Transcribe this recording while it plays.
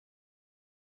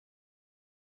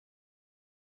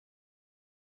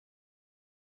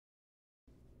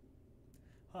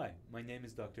Hi, my name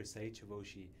is Dr. Saeid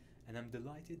Chavoshi, and I'm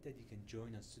delighted that you can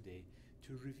join us today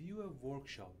to review a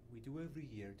workshop we do every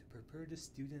year to prepare the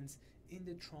students in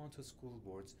the Toronto school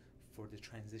boards for the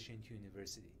transition to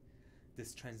university.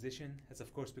 This transition has,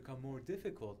 of course, become more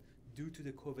difficult due to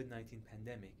the COVID 19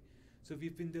 pandemic, so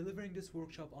we've been delivering this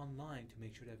workshop online to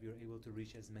make sure that we are able to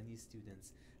reach as many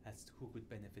students as who could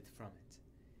benefit from it.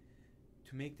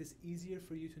 To make this easier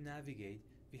for you to navigate,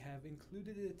 we have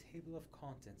included a table of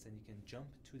contents and you can jump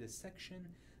to the section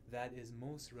that is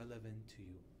most relevant to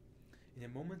you. In a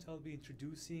moment, I'll be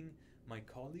introducing my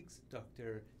colleagues,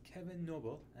 Dr. Kevin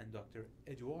Noble and Dr.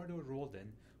 Eduardo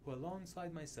Roldan, who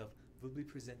alongside myself will be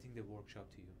presenting the workshop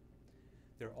to you.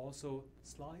 There are also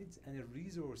slides and a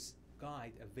resource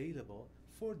guide available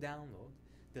for download.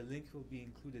 The link will be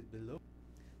included below.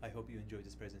 I hope you enjoy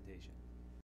this presentation.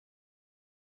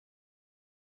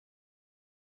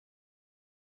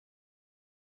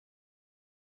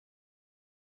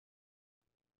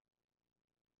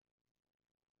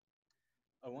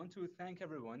 I want to thank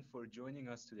everyone for joining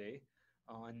us today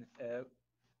on an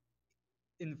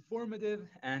informative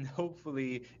and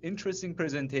hopefully interesting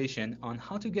presentation on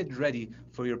how to get ready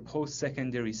for your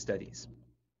post-secondary studies.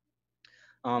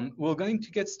 We're going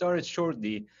to get started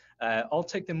shortly. I'll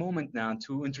take the moment now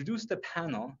to introduce the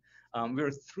panel.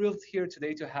 We're thrilled here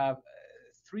today to have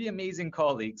three amazing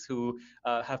colleagues who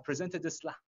have presented this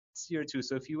last year too.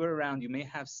 So if you were around, you may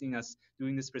have seen us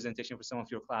doing this presentation for some of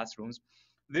your classrooms.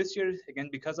 This year, again,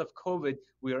 because of COVID,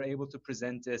 we are able to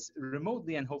present this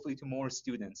remotely and hopefully to more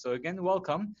students. So again,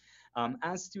 welcome.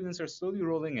 As students are slowly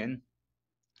rolling in,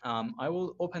 I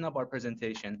will open up our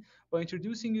presentation by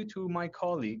introducing you to my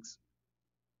colleagues.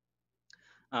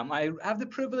 I have the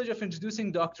privilege of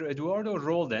introducing Dr. Eduardo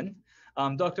Roldan.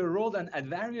 Dr. Roldan at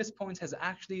various points has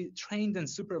actually trained and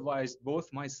supervised both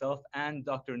myself and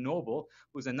Dr. Noble,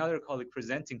 who's another colleague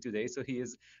presenting today. So he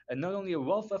is not only a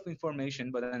wealth of information,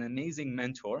 but an amazing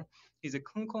mentor. He's a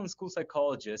clinical and school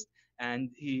psychologist, and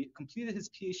he completed his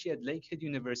PhD at Lakehead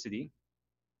University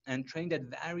and trained at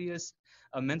various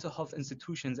mental health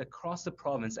institutions across the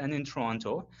province and in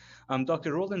Toronto.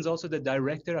 Dr. Roldan is also the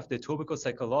director of the Etobicoke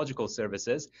Psychological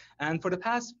Services, and for the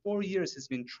past 4 years, he's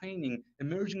been training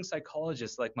emerging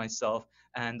psychologists like myself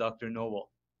and Dr.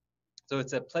 Noble. So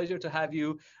it's a pleasure to have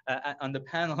you on the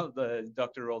panel,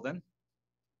 Dr. Roldan.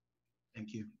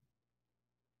 Thank you.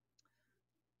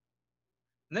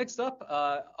 Next up,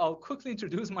 I'll quickly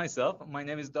introduce myself. My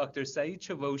name is Dr. Saeid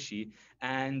Chavoshi,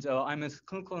 and I'm a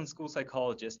clinical and school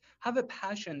psychologist. Have a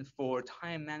passion for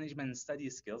time management and study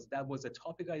skills. That was a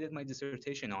topic I did my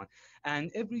dissertation on.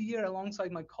 And every year,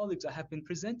 alongside my colleagues, I have been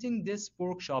presenting this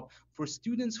workshop for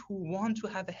students who want to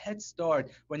have a head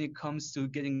start when it comes to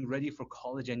getting ready for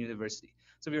college and university.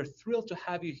 So we are thrilled to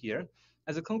have you here.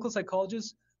 As a clinical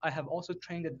psychologist, I have also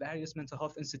trained at various mental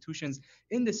health institutions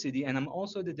in the city, and I'm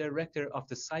also the director of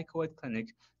the PsychoEd Clinic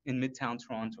in Midtown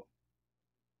Toronto.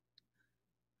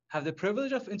 Have the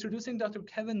privilege of introducing Dr.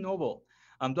 Kevin Noble.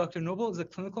 Dr. Noble is a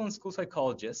clinical and school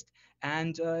psychologist,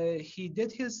 and he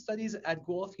did his studies at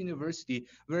Guelph University,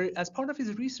 where as part of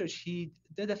his research, he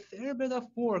did a fair bit of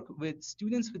work with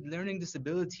students with learning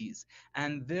disabilities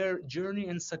and their journey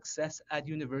and success at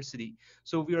university.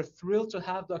 So we are thrilled to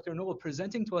have Dr. Noble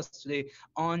presenting to us today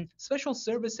on special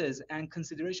services and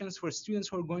considerations for students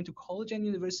who are going to college and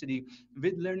university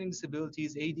with learning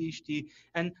disabilities, ADHD,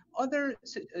 and other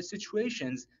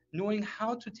situations, knowing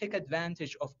how to take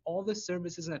advantage of all the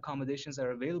services and accommodations that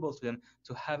are available to them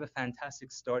to have a fantastic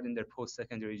start in their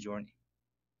post-secondary journey.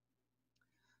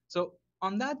 So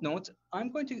on that note,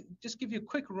 I'm going to just give you a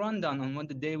quick rundown on what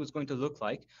the day was going to look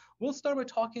like. We'll start by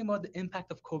talking about the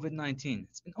impact of COVID-19.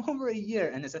 It's been over a year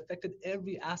and it's affected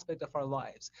every aspect of our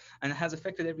lives, and it has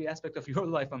affected every aspect of your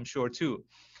life, I'm sure, too.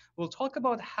 We'll talk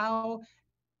about how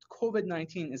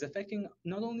COVID-19 is affecting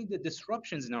not only the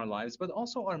disruptions in our lives, but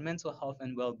also our mental health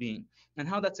and well-being, and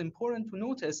how that's important to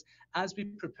notice as we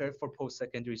prepare for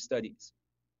post-secondary studies.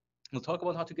 We'll talk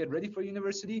about how to get ready for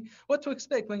university, what to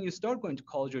expect when you start going to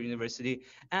college or university,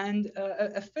 and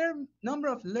a fair number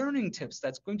of learning tips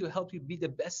that's going to help you be the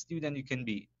best student you can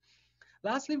be.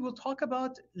 Lastly, we'll talk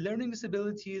about learning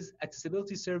disabilities,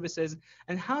 accessibility services,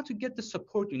 and how to get the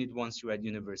support you need once you're at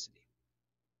university.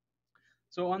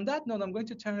 So on that note, I'm going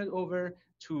to turn it over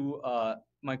to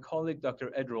my colleague,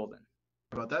 Dr. Ed Roldan.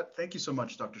 About that. Thank you so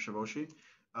much, Dr. Chavoshi.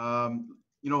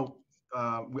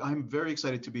 I'm very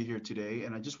excited to be here today,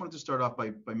 and I just wanted to start off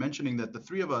by mentioning that the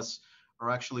three of us are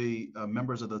actually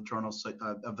members of the Toronto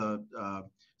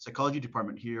psychology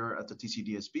department here at the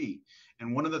TCDSB.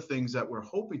 And one of the things that we're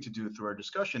hoping to do through our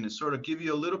discussion is sort of give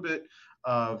you a little bit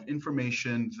of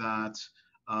information that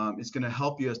is going to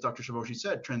help you, as Dr. Chavoshi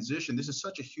said, transition. This is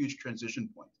such a huge transition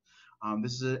point.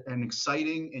 This is an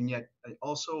exciting and yet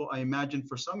also, I imagine,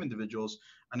 for some individuals,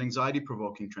 an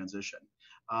anxiety-provoking transition.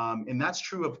 And that's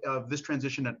true of this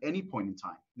transition at any point in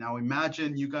time. Now,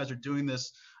 imagine you guys are doing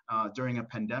this during a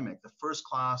pandemic, the first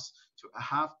class to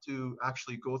have to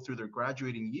actually go through their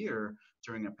graduating year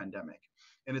during a pandemic.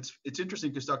 And it's interesting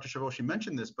because Dr. Chavoshi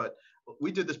mentioned this, but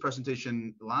we did this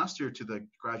presentation last year to the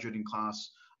graduating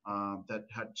class that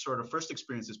had sort of first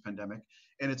experienced this pandemic.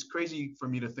 And it's crazy for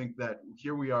me to think that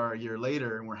here we are a year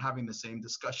later and we're having the same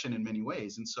discussion in many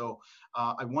ways. And so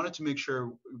I wanted to make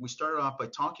sure we started off by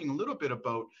talking a little bit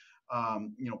about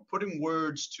putting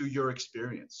words to your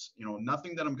experience.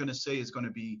 Nothing that I'm going to say is going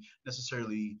to be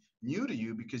necessarily new to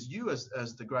you, because you as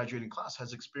the graduating class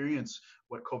has experienced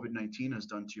what COVID-19 has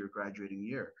done to your graduating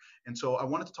year. And so I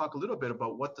wanted to talk a little bit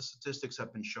about what the statistics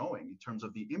have been showing in terms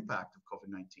of the impact of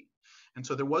COVID-19. And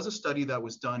so there was a study that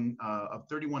was done of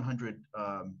 3,100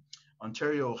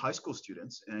 Ontario high school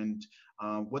students. And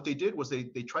what they did was they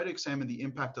tried to examine the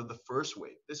impact of the first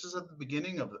wave. This is at the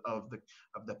beginning of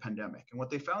the pandemic. And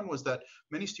what they found was that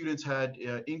many students had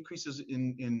increases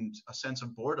in a sense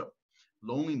of boredom,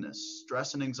 loneliness,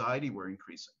 stress, and anxiety were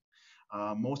increasing.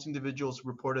 Most individuals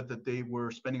reported that they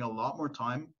were spending a lot more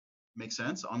time, makes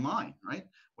sense, online, right?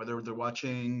 Whether they're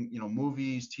watching,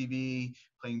 movies, TV,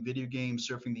 playing video games,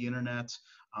 surfing the internet,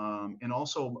 and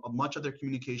also much of their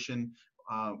communication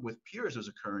with peers was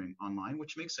occurring online,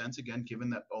 which makes sense, again, given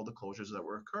that all the closures that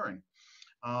were occurring.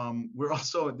 We're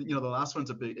also, the last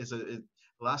one's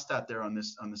last stat there on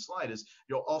this slide is,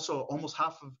 also almost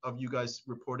half of you guys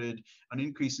reported an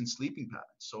increase in sleeping patterns.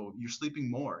 So you're sleeping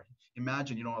more.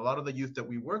 Imagine, a lot of the youth that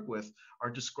we work with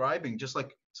are describing just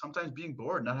like sometimes being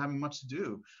bored, not having much to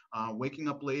do, waking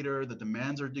up later, the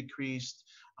demands are decreased.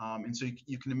 And so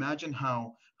you can imagine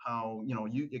how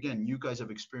you guys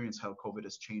have experienced how COVID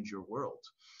has changed your world.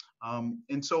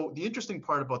 And so the interesting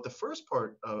part about the first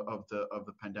part of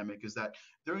the pandemic is that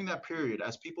during that period,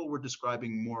 as people were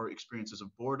describing more experiences of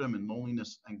boredom and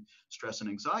loneliness and stress and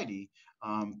anxiety,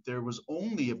 there was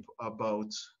only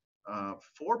about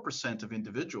 4% of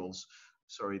individuals.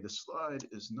 Sorry, the slide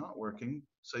is not working.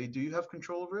 Saeid, do you have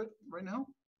control over it right now?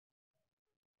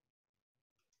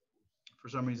 For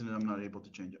some reason, I'm not able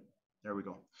to change it. There we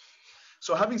go.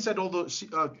 So having said all those,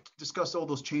 discussed all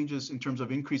those changes in terms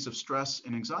of increase of stress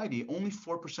and anxiety, only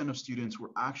 4% of students were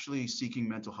actually seeking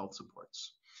mental health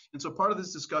supports. And so part of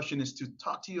this discussion is to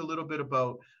talk to you a little bit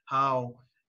about how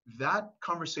that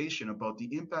conversation about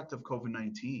the impact of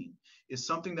COVID-19 is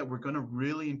something that we're going to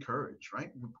really encourage,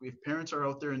 right? If parents are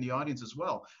out there in the audience as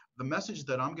well, the message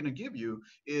that I'm going to give you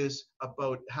is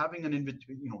about having an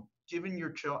giving your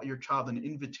child an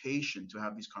invitation to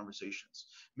have these conversations.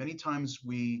 Many times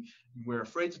we're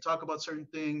afraid to talk about certain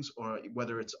things, or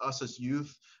whether it's us as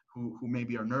youth who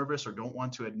maybe are nervous or don't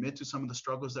want to admit to some of the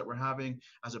struggles that we're having.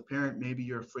 As a parent, maybe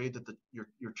you're afraid that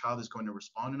your child is going to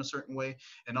respond in a certain way.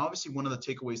 And obviously one of the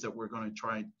takeaways that we're going to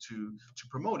try to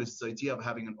promote is the idea of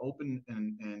having an open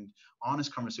and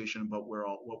honest conversation about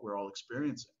what we're all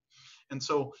experiencing. And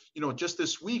so, just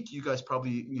this week, you guys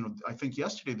probably, I think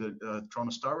yesterday the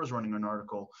Toronto Star was running an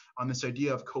article on this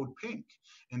idea of Code Pink,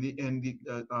 and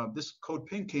this Code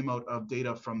Pink came out of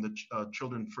data from the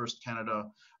Children First Canada.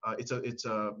 It's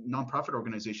a nonprofit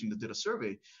organization that did a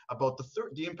survey about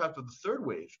the impact of the third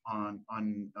wave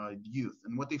on youth,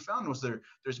 and what they found was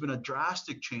there's been a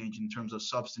drastic change in terms of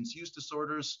substance use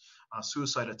disorders,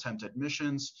 suicide attempt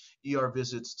admissions, ER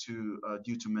visits due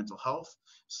to mental health.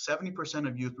 70%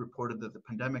 of youth reported that the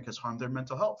pandemic has harmed their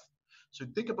mental health. So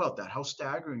think about that, how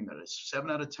staggering that is. 7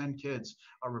 out of 10 kids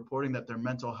are reporting that their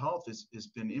mental health has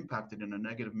been impacted in a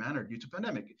negative manner due to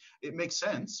pandemic. It makes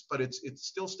sense, but it's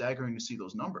still staggering to see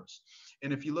those numbers.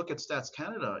 And if you look at Stats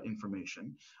Canada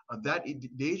information, the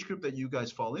age group that you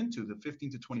guys fall into, the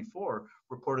 15 to 24,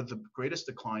 reported the greatest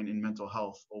decline in mental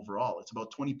health overall. It's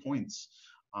about 20 points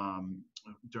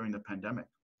during the pandemic.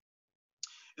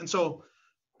 And so,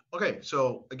 okay,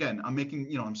 so again,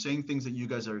 I'm saying things that you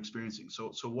guys are experiencing.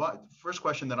 So what? First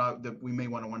question that we may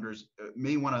want to wonder is,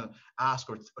 may want to ask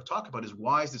or talk about is,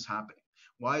 why is this happening?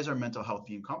 Why is our mental health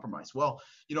being compromised? Well,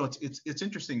 it's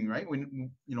interesting, right?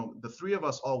 When the three of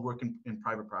us all work in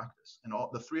private practice, and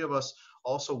the three of us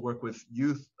also work with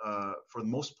youth for the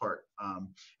most part.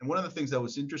 And one of the things that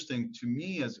was interesting to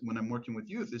me as when I'm working with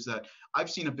youth is that I've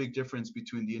seen a big difference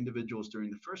between the individuals during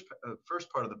the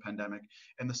first part of the pandemic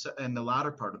and the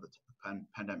latter part of the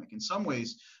pandemic. In some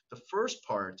ways, the first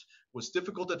part was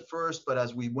difficult at first, but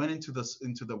as we went into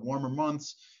the warmer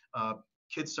months,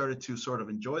 kids started to sort of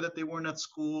enjoy that they weren't at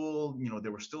school.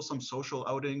 There were still some social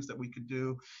outings that we could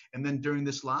do. And then during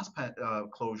this last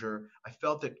closure, I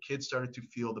felt that kids started to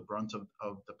feel the brunt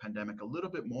of the pandemic a little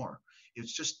bit more.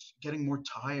 It's just getting more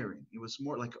tiring. It was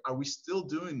more like, are we still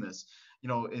doing this?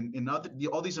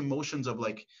 All these emotions of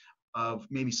like, of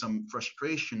maybe some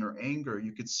frustration or anger,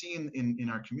 you could see in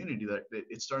our community that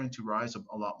it's starting to rise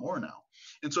a lot more now.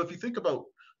 And so if you think about,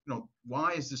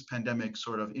 why is this pandemic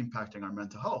sort of impacting our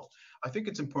mental health? I think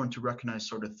it's important to recognize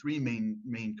sort of three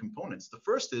main components. The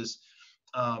first is,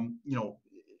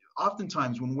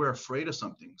 oftentimes when we're afraid of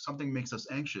something makes us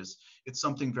anxious. It's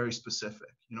something very specific.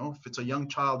 If it's a young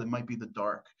child, it might be the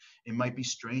dark. It might be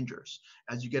strangers.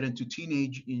 As you get into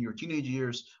in your teenage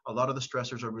years, a lot of the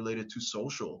stressors are related to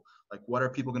social. Like, what are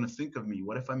people going to think of me?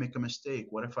 What if I make a mistake?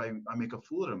 What if I make a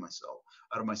fool out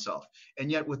of myself? And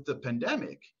yet with the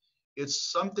pandemic,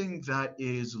 it's something that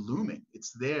is looming.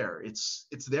 It's there. It's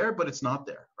there, but it's not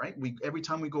there, right? Every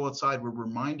time we go outside, we're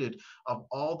reminded of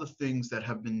all the things that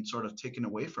have been sort of taken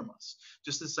away from us.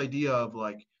 Just this idea of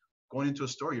like going into a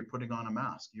store, you're putting on a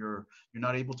mask. You're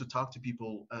not able to talk to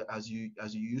people as you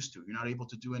used to. You're not able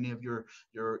to do any of your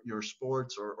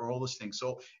sports or all those things.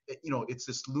 So it's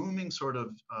this looming sort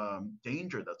of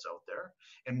danger that's out there.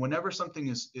 And whenever something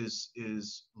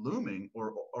is looming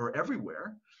or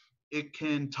everywhere, it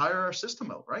can tire our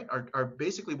system out, right? Our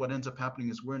basically what ends up happening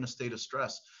is we're in a state of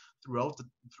stress throughout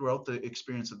the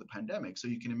experience of the pandemic. So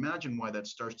you can imagine why that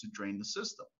starts to drain the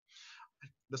system.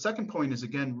 The second point is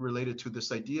again related to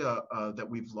this idea that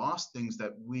we've lost things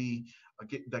that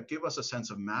that give us a sense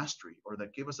of mastery or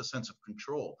that give us a sense of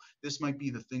control. This might be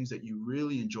the things that you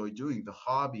really enjoy doing, the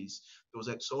hobbies,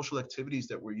 those social activities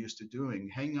that we're used to doing,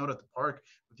 hanging out at the park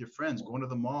with your friends, going to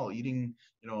the mall, eating,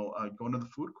 going to the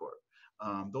food court.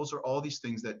 Those are all these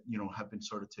things that have been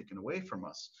sort of taken away from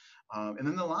us. And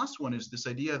then the last one is this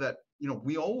idea that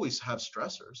we always have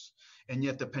stressors, and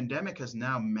yet the pandemic has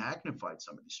now magnified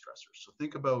some of these stressors. So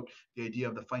think about the idea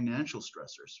of the financial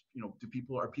stressors.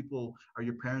 Are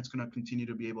your parents going to continue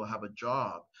to be able to have a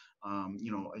job?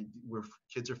 Where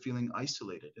kids are feeling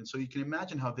isolated, and so you can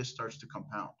imagine how this starts to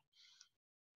compound.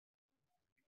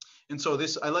 And so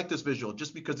I like this visual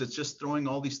just because it's just throwing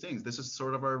all these things. This is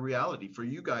sort of our reality. For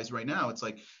you guys right now, it's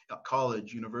like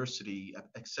college, university,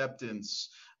 acceptance.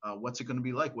 What's it going to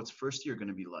be like? What's first year going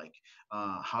to be like?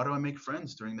 How do I make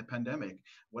friends during the pandemic?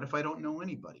 What if I don't know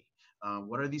anybody?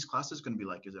 What are these classes going to be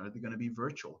like? Are they going to be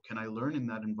virtual? Can I learn in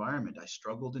that environment? I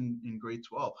struggled in grade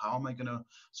 12. How am I going to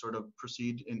sort of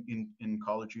proceed in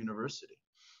college, university?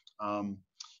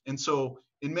 And so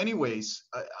in many ways,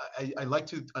 I like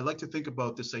to think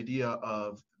about this idea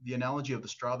of the analogy of the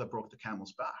straw that broke the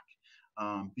camel's back.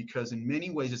 Because in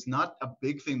many ways, it's not a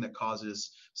big thing that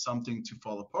causes something to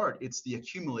fall apart. It's the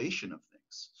accumulation of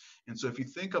things. And so if you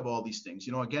think of all these things,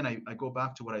 again, I go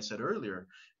back to what I said earlier.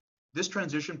 This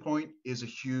transition point is a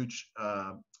huge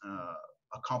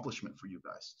accomplishment for you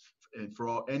guys. And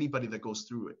for anybody that goes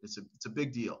through it, it's a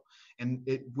big deal. And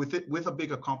with a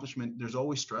big accomplishment, there's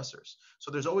always stressors.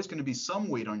 So there's always going to be some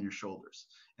weight on your shoulders.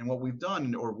 And what we've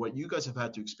done, or what you guys have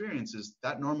had to experience, is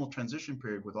that normal transition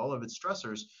period with all of its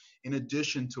stressors, in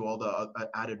addition to all the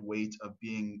added weight of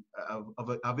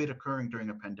it occurring during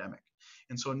a pandemic.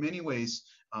 And so in many ways,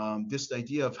 this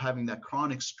idea of having that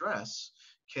chronic stress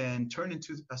can turn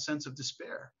into a sense of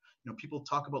despair. People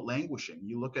talk about languishing.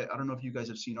 You look at, I don't know if you guys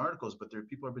have seen articles, but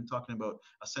people have been talking about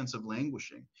a sense of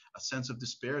languishing, a sense of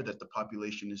despair that the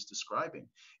population is describing.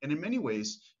 And in many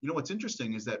ways, what's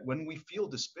interesting is that when we feel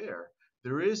despair,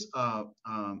 there is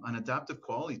an adaptive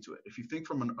quality to it. If you think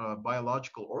from a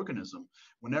biological organism,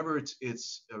 whenever it's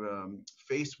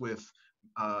faced with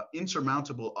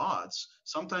insurmountable odds,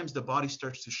 sometimes the body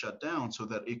starts to shut down so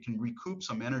that it can recoup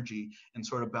some energy and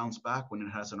sort of bounce back when it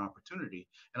has an opportunity.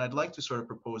 And I'd like to sort of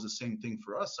propose the same thing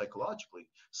for us psychologically.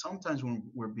 Sometimes when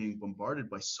we're being bombarded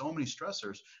by so many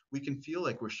stressors, we can feel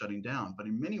like we're shutting down. But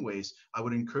in many ways, I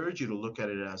would encourage you to look at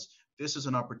it as this is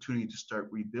an opportunity to start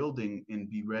rebuilding and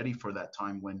be ready for that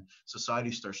time when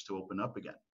society starts to open up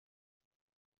again.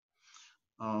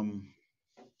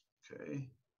 Okay.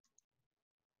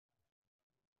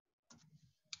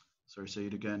 Sorry, say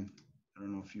it again. I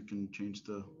don't know if you can change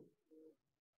the.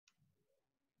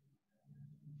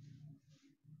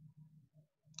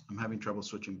 I'm having trouble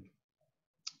switching.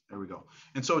 There we go.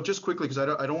 And so just quickly, because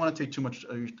I don't want to take too much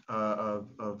of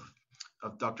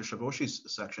Dr. Chavoshi's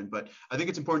section, but I think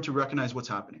it's important to recognize what's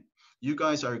happening. You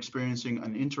guys are experiencing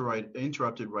an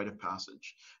interrupted rite of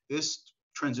passage. This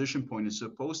transition point is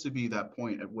supposed to be that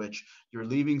point at which you're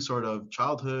leaving sort of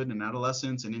childhood and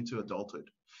adolescence and into adulthood.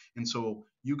 And so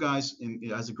you guys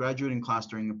as a graduating class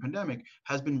during the pandemic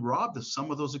has been robbed of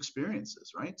some of those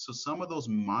experiences, right? So some of those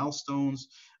milestones,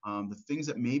 the things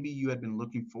that maybe you had been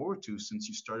looking forward to since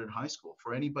you started high school.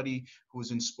 For anybody who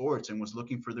was in sports and was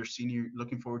looking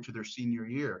forward to their senior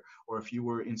year, or if you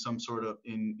were in some sort of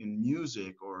in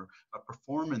music or a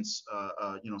performance,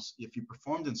 if you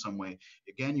performed in some way,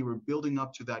 again, you were building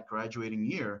up to that graduating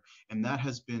year, and that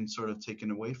has been sort of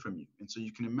taken away from you. And so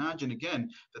you can imagine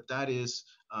again that that is,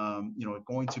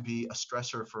 going to be a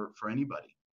stressor for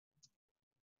anybody.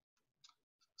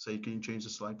 So can you change the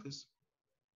slide, please?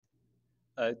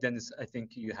 Dennis, I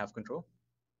think you have control.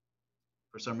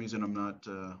 For some reason, I'm not.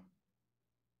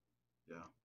 Yeah.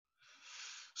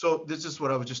 So this is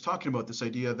what I was just talking about. This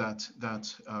idea that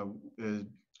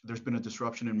there's been a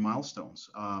disruption in milestones,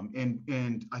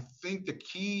 and I think the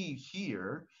key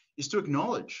here is to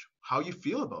acknowledge how you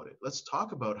feel about it. Let's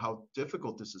talk about how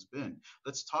difficult this has been.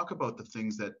 Let's talk about the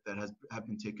things that have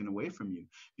been taken away from you,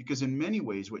 because in many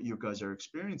ways, what you guys are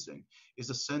experiencing is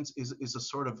a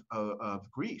sort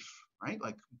of grief, right?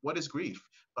 Like, what is grief?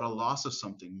 But a loss of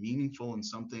something meaningful and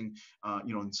something,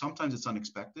 and sometimes it's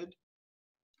unexpected.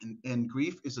 And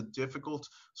grief is a difficult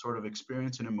sort of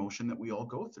experience and emotion that we all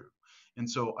go through. And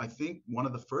so I think one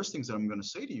of the first things that I'm going to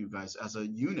say to you guys as a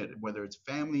unit, whether it's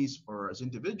families or as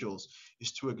individuals,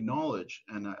 is to acknowledge,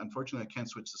 and unfortunately I can't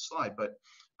switch the slide, but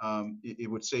it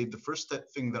would say the first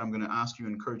thing that I'm going to ask you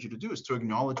and encourage you to do is to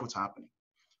acknowledge what's happening.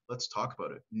 Let's talk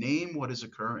about it. Name what is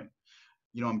occurring.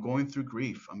 I'm going through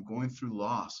grief. I'm going through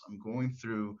loss. I'm going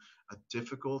through a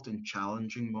difficult and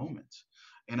challenging moment.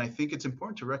 And I think it's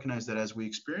important to recognize that as we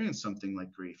experience something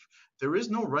like grief, there is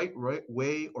no right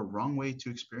way or wrong way to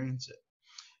experience it.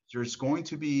 There's going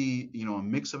to be, a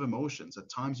mix of emotions. At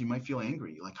times you might feel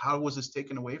angry, like, how was this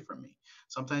taken away from me?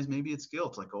 Sometimes maybe it's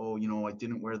guilt, like, oh, I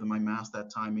didn't wear my mask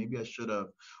that time. Maybe I should have.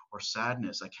 Or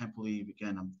sadness. I can't believe,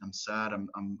 again, I'm sad.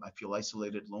 I feel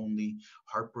isolated, lonely,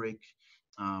 heartbreak.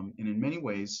 And in many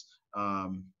ways,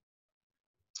 and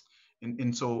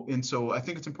so I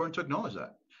think it's important to acknowledge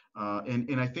that.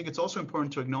 And I think it's also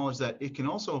important to acknowledge that it can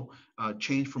also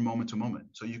change from moment to moment.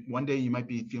 So one day you might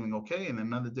be feeling okay, and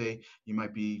another day you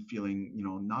might be feeling,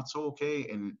 not so okay,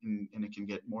 and it can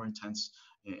get more intense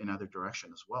in either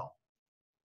direction as well.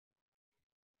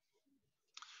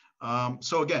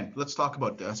 So again, let's talk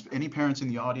about this. Any parents in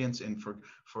the audience, and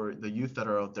for the youth that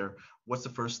are out there, what's the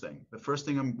first thing? The first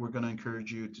thing we're going to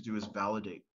encourage you to do is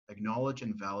validate, acknowledge,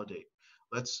 and validate.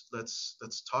 Let's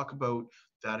talk about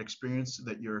that experience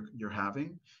that you're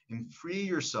having, and free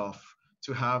yourself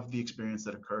to have the experience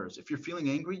that occurs. If you're feeling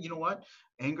angry, you know what?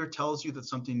 Anger tells you that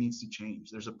something needs to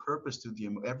change. There's a purpose to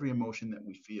every emotion that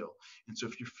we feel. And so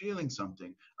if you're feeling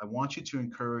something, I want you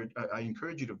to I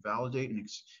encourage you to validate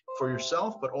for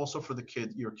yourself, but also for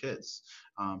your kids,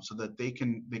 so that they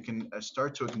can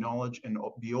start to acknowledge and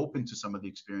be open to some of the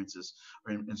experiences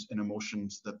and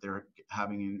emotions that they're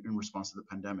having in response to the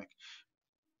pandemic.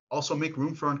 Also, make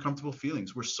room for uncomfortable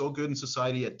feelings. We're so good in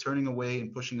society at turning away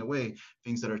and pushing away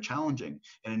things that are challenging.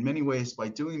 And in many ways, by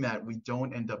doing that, we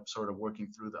don't end up sort of working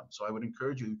through them. So I would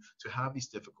encourage you to have these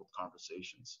difficult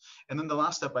conversations. And then the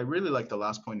last step, I really like the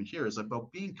last point here, is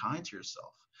about being kind to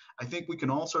yourself. I think we can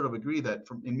all sort of agree that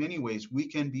in many ways, we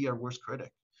can be our worst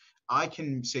critic. I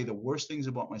can say the worst things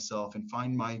about myself and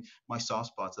find my soft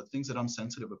spots, the things that I'm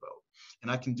sensitive about. And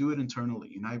I can do it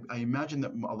internally. And I imagine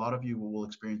that a lot of you will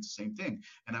experience the same thing.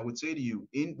 And I would say to you,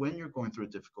 when you're going through a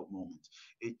difficult moment,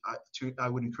 I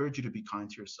would encourage you to be kind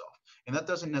to yourself. And that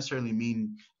doesn't necessarily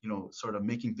mean, sort of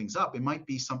making things up. It might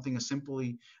be something as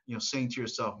simply, saying to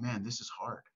yourself, man, this is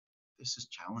hard. This is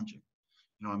challenging.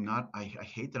 I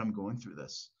hate that I'm going through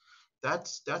this.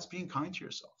 That's being kind to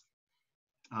yourself.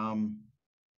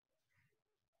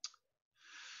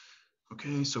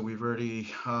 Okay, so we've already,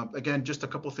 again, just a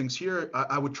couple of things here.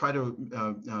 I would try to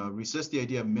resist the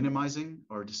idea of minimizing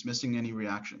or dismissing any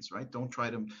reactions, right? Don't try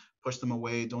to push them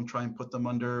away. Don't try and put them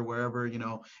under wherever,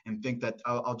 and think that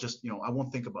I'll just, I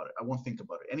won't think about it. I won't think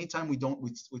about it. Anytime we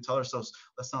tell ourselves,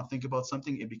 let's not think about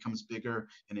something, it becomes bigger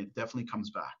and it definitely comes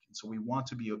back. And so we want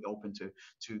to be open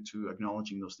to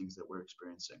acknowledging those things that we're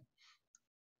experiencing.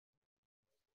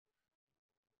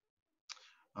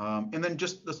 And then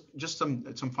just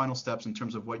some final steps in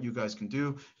terms of what you guys can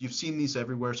do. You've seen these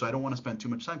everywhere, so I don't want to spend too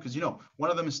much time, because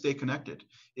one of them is stay connected.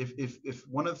 If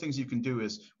one of the things you can do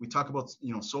is, we talk about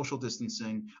social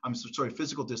distancing. I'm sorry,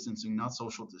 physical distancing, not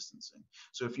social distancing.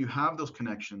 So if you have those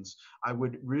connections, I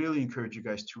would really encourage you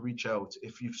guys to reach out.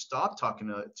 If you've stopped talking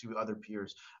to other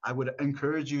peers, I would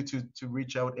encourage you to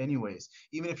reach out anyways.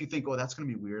 Even if you think, oh, that's going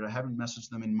to be weird, I haven't messaged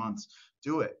them in months.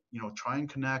 Do it. Try and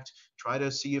connect. Try to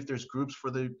see if there's groups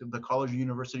for the college or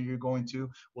university you're going to.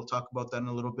 We'll talk about that in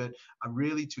a little bit.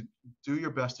 Really to do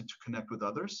your best to connect with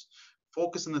others.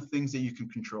 Focus on the things that you can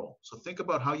control. So think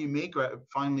about how you may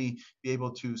finally be able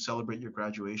to celebrate your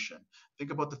graduation.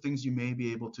 Think about the things you may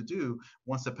be able to do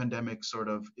once the pandemic sort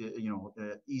of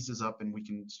eases up and we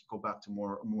can go back to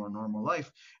more normal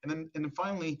life. And then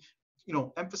finally,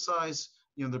 emphasize,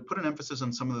 they put an emphasis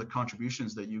on some of the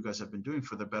contributions that you guys have been doing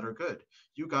for the better good.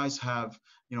 You guys have,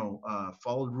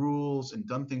 followed rules and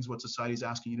done things what society is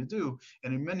asking you to do,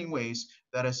 and in many ways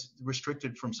that has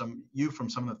restricted from some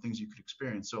of the things you could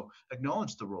experience. So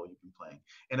acknowledge the role you've been playing,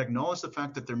 and acknowledge the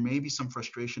fact that there may be some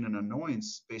frustration and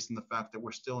annoyance based on the fact that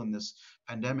we're still in this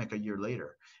pandemic a year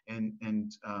later.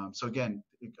 So again,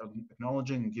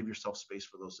 acknowledging and give yourself space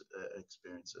for those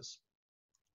experiences.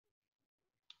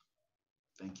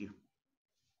 Thank you.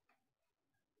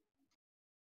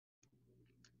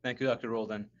 Thank you, Dr.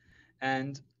 Roldan.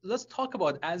 And let's talk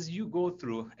about, as you go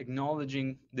through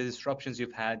acknowledging the disruptions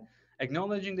you've had,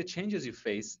 acknowledging the changes you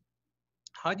face,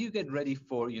 how do you get ready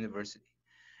for university?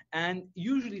 And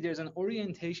usually there's an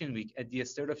orientation week at the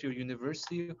start of your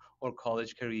university or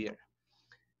college career.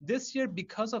 This year,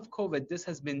 because of COVID, this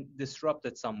has been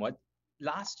disrupted somewhat.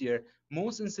 Last year,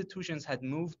 most institutions had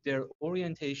moved their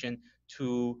orientation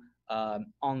to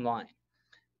online.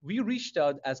 We reached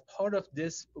out as part of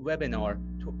this webinar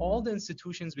to all the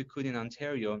institutions we could in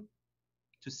Ontario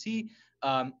to see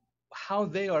how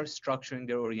they are structuring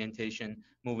their orientation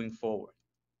moving forward.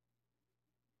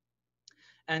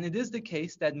 And it is the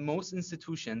case that most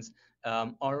institutions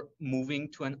are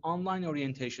moving to an online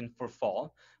orientation for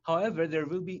fall. However, there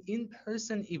will be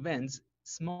in-person events,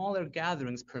 smaller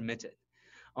gatherings permitted.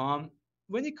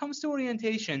 When it comes to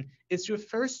orientation, it's your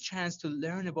first chance to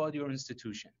learn about your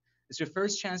institution. It's your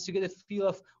first chance to get a feel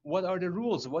of what are the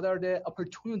rules, what are the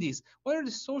opportunities, what are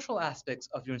the social aspects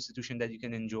of your institution that you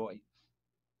can enjoy.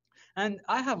 And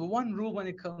I have one rule when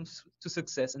it comes to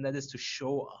success, and that is to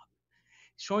show up.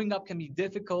 Showing up can be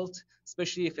difficult,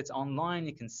 especially if it's online.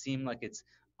 It can seem like it's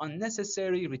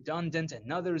unnecessary, redundant,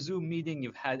 another Zoom meeting.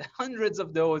 You've had hundreds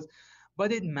of those,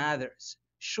 but it matters.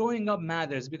 Showing up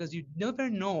matters because you never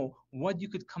know what you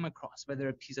could come across, whether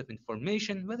a piece of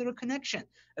information, whether a connection,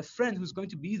 a friend who's going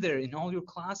to be there in all your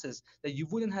classes that you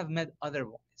wouldn't have met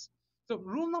otherwise. So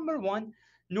rule number one,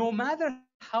 no matter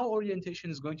how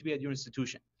orientation is going to be at your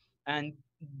institution, and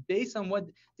based on what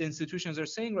the institutions are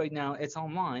saying right now, it's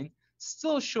online,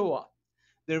 still show up.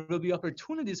 There will be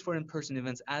opportunities for in-person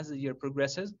events as the year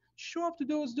progresses. Show up to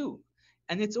those too.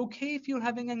 And it's okay if you're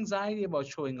having anxiety about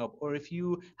showing up, or if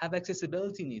you have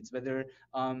accessibility needs, whether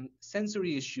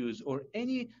sensory issues or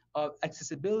any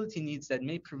accessibility needs that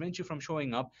may prevent you from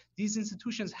showing up. These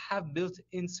institutions have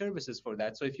built-in services for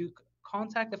that. So if you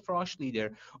contact a FROSH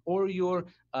leader or your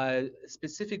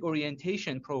specific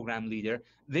orientation program leader,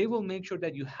 they will make sure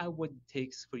that you have what it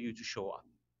takes for you to show up.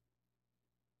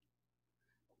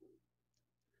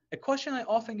 A question I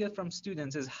often get from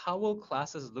students is, how will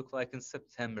classes look like in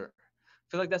September?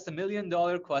 I feel like that's the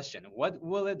million-dollar question. What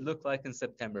will it look like in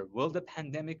September? Will the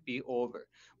pandemic be over?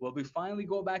 Will we finally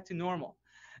go back to normal?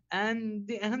 And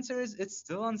the answer is, it's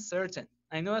still uncertain.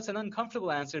 I know it's an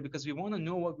uncomfortable answer because we want to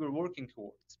know what we're working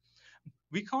towards.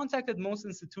 We contacted most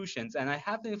institutions, and I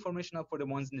have the information up for the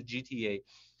ones in the GTA.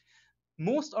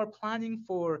 Most are planning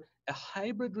for a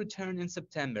hybrid return in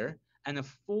September and a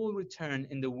full return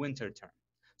in the winter term.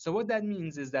 So what that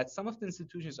means is that some of the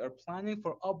institutions are planning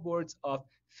for upwards of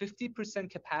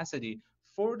 50% capacity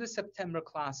for the September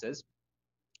classes,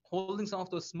 holding some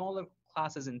of those smaller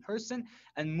classes in person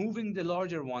and moving the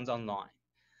larger ones online.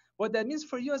 What that means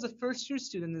for you as a first-year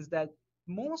student is that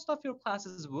most of your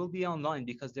classes will be online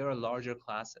because there are larger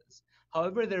classes.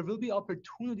 However, there will be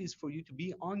opportunities for you to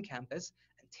be on campus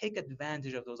and take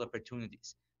advantage of those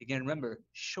opportunities. Again, remember,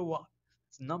 show up.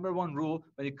 It's the number one rule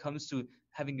when it comes to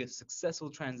having a successful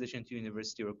transition to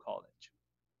university or college.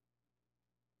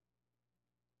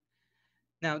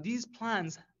 Now, these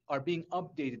plans are being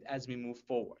updated as we move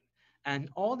forward. And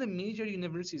all the major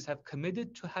universities have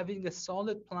committed to having a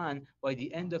solid plan by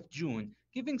the end of June,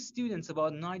 giving students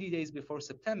about 90 days before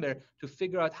September to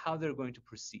figure out how they're going to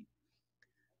proceed.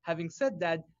 Having said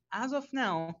that, as of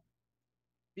now,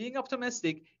 being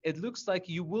optimistic, it looks like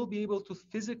you will be able to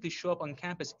physically show up on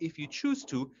campus if you choose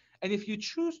to. And if you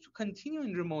choose to continue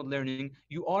in remote learning,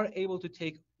 you are able to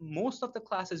take most of the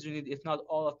classes you need, if not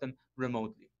all of them,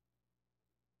 remotely.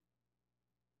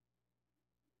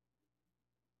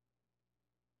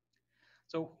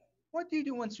 So what do you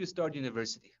do once you start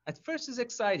university? At first, it's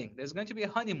exciting. There's going to be a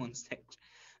honeymoon stage.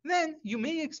 Then you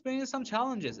may experience some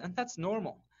challenges, and that's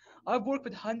normal. I've worked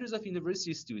with hundreds of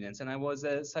university students, and I was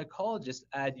a psychologist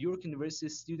at York University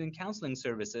Student Counseling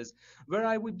Services, where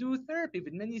I would do therapy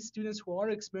with many students who are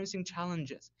experiencing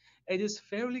challenges. It is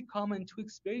fairly common to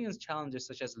experience challenges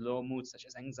such as low mood, such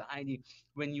as anxiety,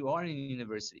 when you are in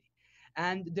university.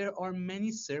 And there are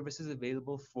many services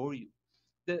available for you.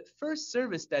 The first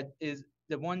service that is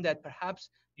the one that perhaps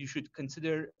you should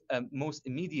consider most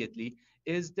immediately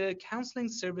is the counseling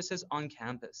services on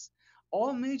campus.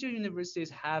 All major universities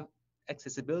have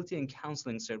accessibility and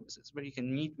counseling services where you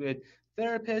can meet with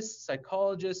therapists,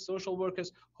 psychologists, social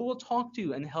workers who will talk to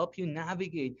you and help you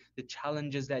navigate the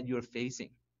challenges that you're facing.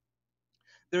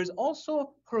 There's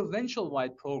also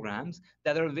provincial-wide programs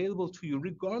that are available to you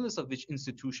regardless of which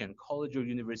institution, college or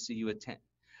university you attend.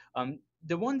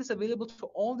 The one that's available to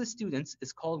all the students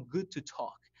is called Good to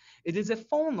Talk. It is a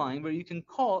phone line where you can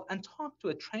call and talk to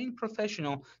a trained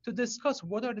professional to discuss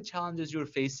what are the challenges you're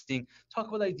facing, talk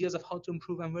about ideas of how to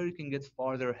improve and where you can get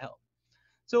farther help.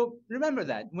 So remember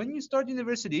that when you start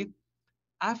university,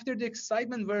 after the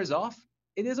excitement wears off,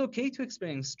 it is okay to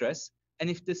experience stress. And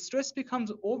if the stress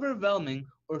becomes overwhelming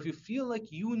or if you feel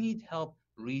like you need help,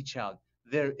 reach out.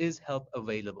 There is help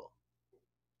available.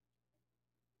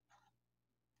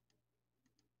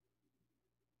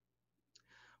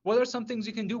 What are some things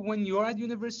you can do when you're at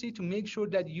university to make sure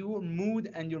that your mood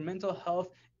and your mental health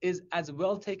is as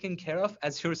well taken care of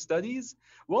as your studies?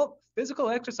 Well, physical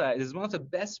exercise is one of the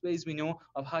best ways we know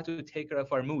of how to take care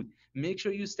of our mood. Make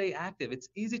sure you stay active. It's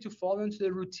easy to fall into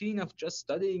the routine of just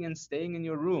studying and staying in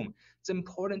your room. It's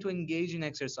important to engage in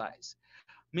exercise.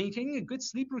 Maintaining a good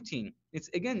sleep routine. It's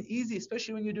again easy,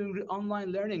 especially when you're doing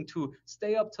online learning, to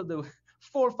stay up till the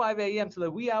 4 or 5 a.m. till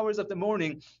the wee hours of the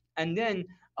morning, and then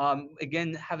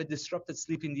again have a disrupted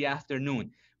sleep in the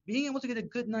afternoon. Being able to get a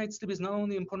good night's sleep is not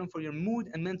only important for your mood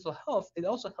and mental health, it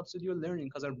also helps with your learning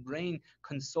because our brain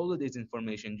consolidates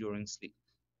information during sleep.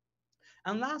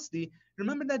 And lastly,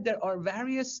 remember that there are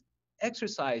various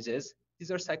exercises. These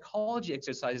are psychology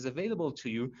exercises available to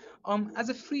you as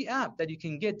a free app that you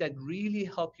can get that really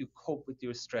help you cope with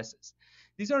your stresses.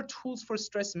 These are tools for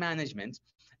stress management,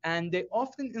 and they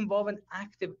often involve an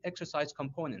active exercise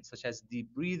component, such as deep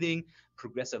breathing,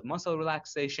 progressive muscle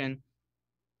relaxation.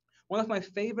 One of my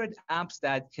favorite apps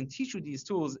that can teach you these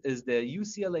tools is the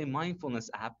UCLA Mindfulness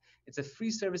app. It's a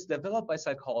free service developed by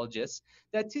psychologists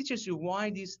that teaches you why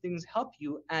these things help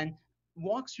you and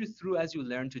walks you through as you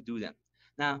learn to do them.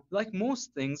 Now, like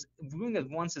most things, doing it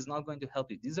once is not going to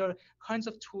help you. These are kinds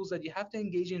of tools that you have to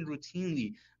engage in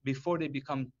routinely before they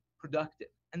become productive,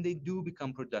 and they do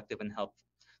become productive and helpful.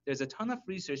 There's a ton of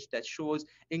research that shows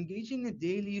engaging in a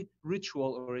daily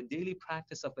ritual or a daily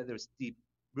practice of whether it's deep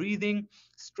breathing,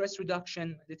 stress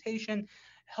reduction, meditation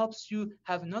helps you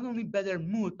have not only better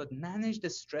mood, but manage the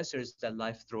stressors that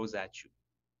life throws at you.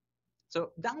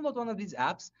 So download one of these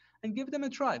apps and give them a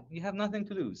try. You have nothing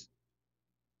to lose.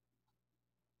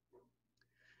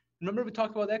 Remember, we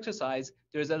talked about exercise.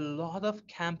 There's a lot of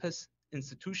campus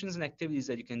institutions and activities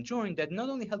that you can join that not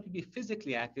only help you be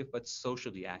physically active, but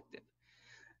socially active.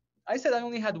 I said I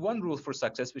only had one rule for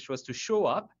success, which was to show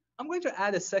up. I'm going to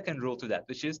add a second rule to that,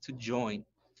 which is to join.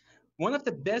 One of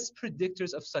the best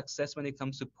predictors of success when it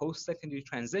comes to post secondary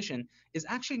transition is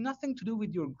actually nothing to do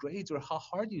with your grades or how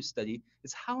hard you study,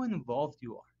 it's how involved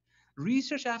you are.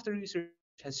 Research after research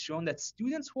has shown that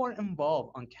students who are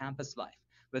involved on campus life,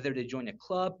 whether they join a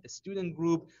club, a student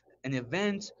group, an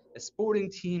event, a sporting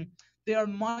team, they are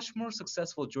much more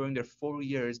successful during their 4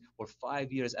 years or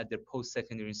 5 years at their post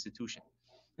secondary institution.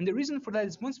 And the reason for that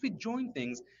is once we join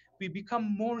things, we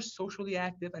become more socially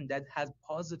active, and that has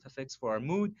positive effects for our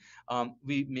mood.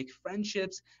 We make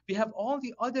friendships. We have all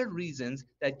the other reasons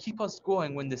that keep us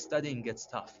going when the studying gets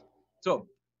tough. So,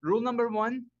 rule number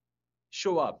one,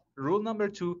 show up. Rule number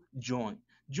two, join.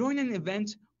 Join an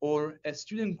event or a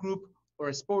student group or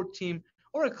a sport team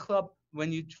or a club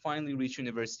when you finally reach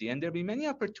university. And there'll be many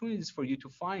opportunities for you to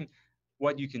find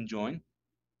what you can join.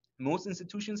 Most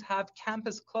institutions have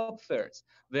campus club fairs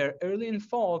where early in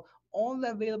fall, all the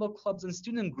available clubs and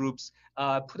student groups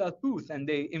put out booths and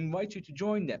they invite you to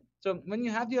join them. So when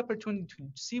you have the opportunity to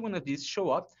see one of these,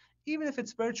 show up, even if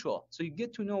it's virtual. So you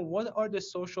get to know what are the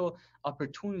social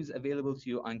opportunities available to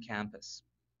you on campus.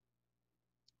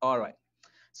 All right.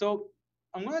 So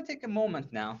I'm going to take a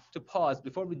moment now to pause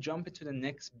before we jump into the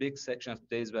next big section of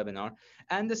today's webinar,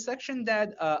 and the section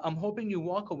that I'm hoping you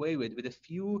walk away with a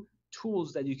few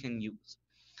tools that you can use.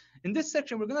 In this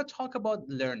section, we're going to talk about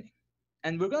learning,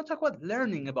 and we're going to talk about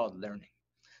learning about learning.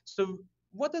 So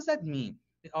what does that mean?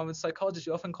 In psychology,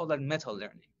 we often call that meta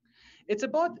learning. It's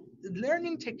about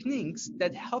learning techniques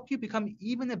that help you become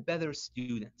even a better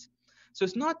student. So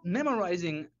it's not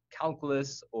memorizing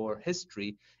calculus or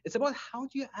history. It's about how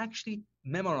do you actually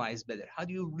memorize better? How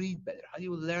do you read better? How do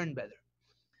you learn better?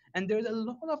 And there's a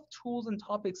lot of tools and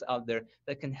topics out there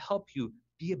that can help you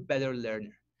be a better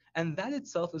learner. And that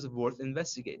itself is worth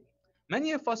investigating.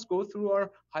 Many of us go through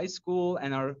our high school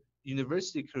and our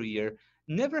university career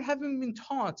never having been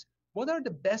taught what are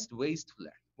the best ways to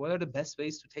learn, what are the best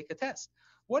ways to take a test,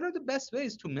 what are the best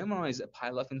ways to memorize a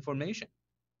pile of information.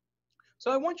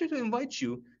 So I want you to invite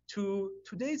you to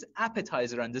today's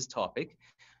appetizer on this topic.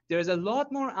 There's a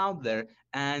lot more out there,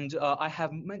 and I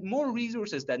have more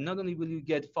resources that not only will you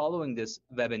get following this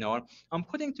webinar, I'm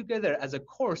putting together as a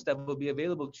course that will be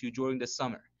available to you during the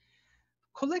summer.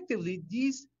 Collectively,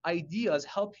 these ideas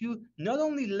help you not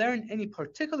only learn any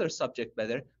particular subject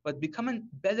better, but become a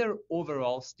better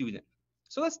overall student.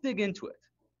 So let's dig into it.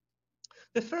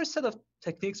 The first set of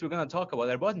techniques we're going to talk about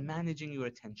are about managing your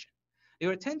attention.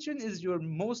 Your attention is your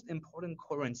most important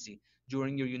currency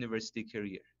during your university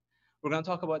career. We're going to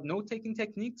talk about note-taking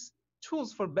techniques,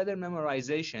 tools for better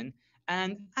memorization,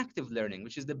 and active learning,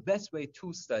 which is the best way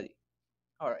to study.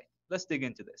 All right, let's dig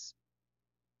into this.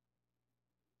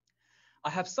 I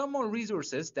have some more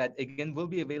resources that, again, will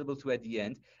be available to you at the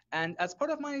end. And as part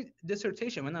of my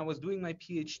dissertation, when I was doing my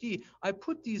PhD, I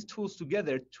put these tools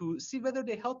together to see whether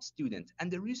they help students. And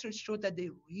the research showed that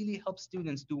they really help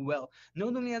students do well,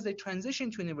 not only as they transition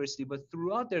to university, but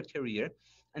throughout their career.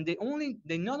 And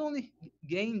they not only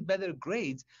gain better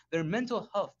grades, their mental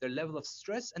health, their level of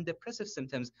stress and depressive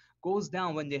symptoms goes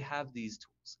down when they have these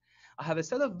tools. I have a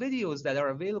set of videos that are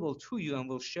available to you, and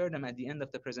we'll share them at the end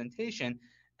of the presentation.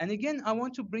 And again, I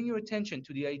want to bring your attention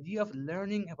to the idea of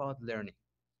learning about learning.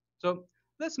 So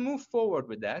let's move forward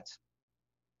with that.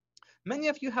 Many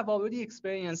of you have already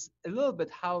experienced a little bit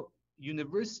how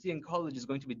university and college is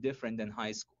going to be different than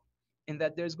high school, in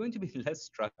that there's going to be less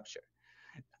structure.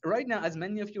 Right now, as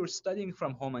many of you are studying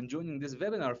from home and joining this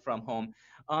webinar from home,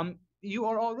 you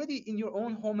are already in your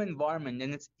own home environment,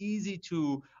 and it's easy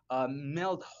to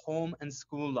meld home and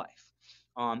school life.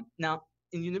 Now,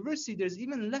 in university, there's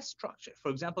even less structure.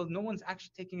 For example, no one's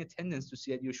actually taking attendance to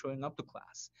see that you're showing up to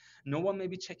class. No one may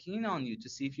be checking in on you to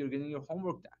see if you're getting your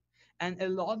homework done. And a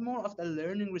lot more of the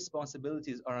learning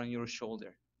responsibilities are on your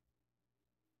shoulder.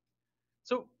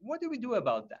 So what do we do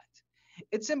about that?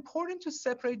 It's important to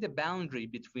separate the boundary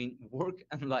between work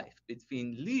and life,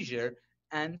 between leisure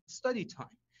and study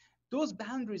time. Those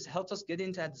boundaries help us get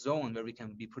into that zone where we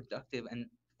can be productive and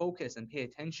focus and pay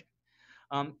attention.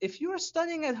 If you're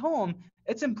studying at home,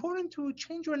 it's important to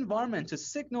change your environment to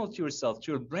signal to yourself,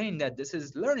 to your brain, that this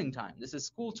is learning time, this is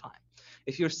school time.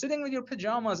 If you're sitting with your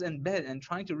pajamas in bed and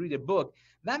trying to read a book,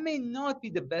 that may not be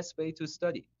the best way to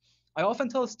study. I often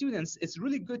tell students it's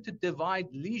really good to divide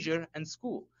leisure and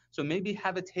school. So maybe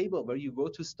have a table where you go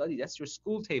to study, that's your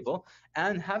school table,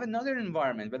 and have another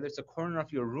environment, whether it's a corner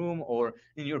of your room or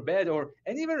in your bed or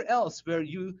anywhere else where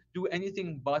you do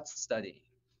anything but study.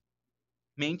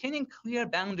 Maintaining clear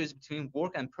boundaries between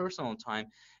work and personal time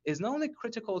is not only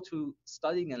critical to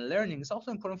studying and learning, it's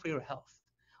also important for your health.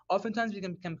 Oftentimes, we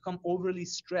can become overly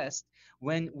stressed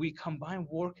when we combine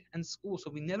work and school,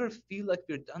 so we never feel like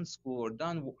we're done school or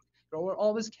done work. We're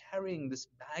always carrying this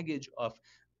baggage of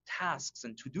tasks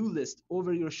and to-do lists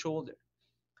over your shoulder.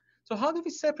 So how do we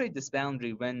separate this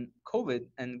boundary when COVID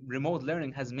and remote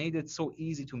learning has made it so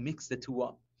easy to mix the two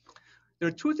up? There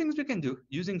are two things we can do: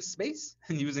 using space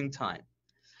and using time.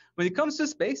 When it comes to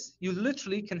space, you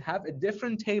literally can have a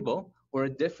different table or a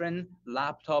different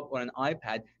laptop or an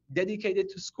iPad dedicated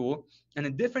to school, and a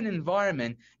different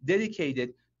environment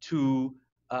dedicated to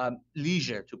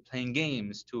leisure, to playing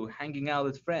games, to hanging out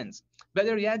with friends.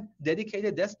 Better yet, dedicate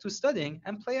a desk to studying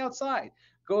and play outside.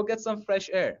 Go get some fresh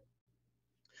air.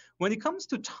 When it comes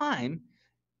to time,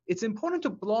 it's important to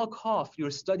block off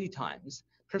your study times,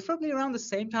 preferably around the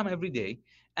same time every day,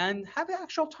 and have an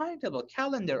actual timetable,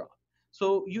 calendar up.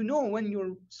 So you know when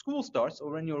your school starts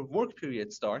or when your work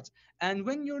period starts and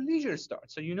when your leisure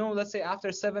starts. So you know, let's say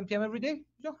after 7 p.m. every day,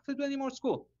 you don't have to do any more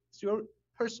school. It's your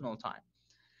personal time.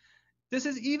 This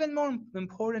is even more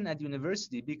important at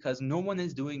university because no one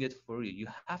is doing it for you. You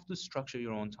have to structure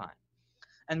your own time.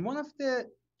 And one of the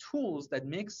tools that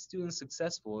makes students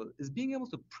successful is being able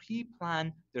to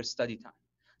pre-plan their study time.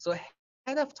 So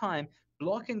ahead of time,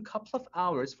 block in a couple of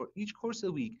hours for each course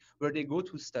a week where they go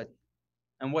to study.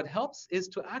 And what helps is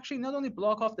to actually not only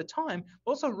block off the time,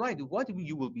 but also write what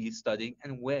you will be studying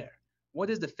and where.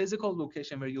 What is the physical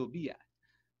location where you'll be at?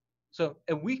 So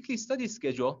a weekly study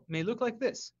schedule may look like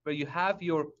this, where you have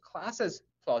your classes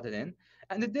plotted in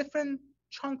and the different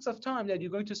chunks of time that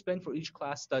you're going to spend for each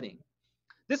class studying.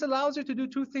 This allows you to do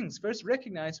two things. First,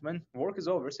 recognize when work is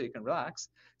over so you can relax.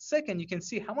 Second, you can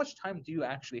see how much time do you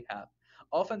actually have.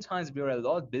 Oftentimes, we are a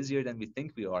lot busier than we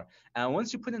think we are. And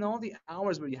once you put in all the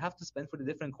hours where you have to spend for the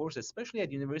different courses, especially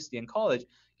at university and college,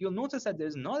 you'll notice that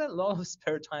there's not a lot of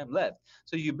spare time left.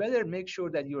 So you better make sure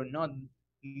that you're not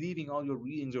leaving all your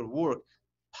readings or work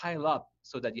pile up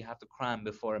so that you have to cram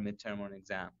before a midterm or an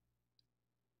exam.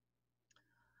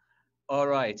 All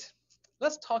right,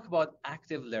 let's talk about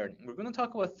active learning. We're going to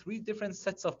talk about three different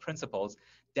sets of principles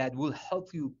that will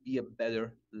help you be a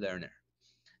better learner.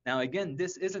 Now, again,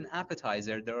 this is an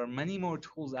appetizer. There are many more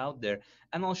tools out there,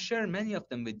 and I'll share many of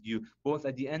them with you both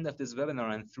at the end of this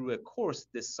webinar and through a course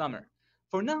this summer.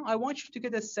 For now, I want you to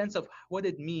get a sense of what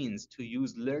it means to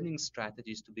use learning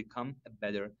strategies to become a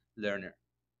better learner.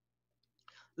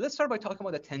 Let's start by talking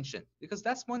about attention, because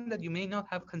that's one that you may not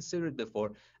have considered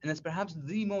before, and it's perhaps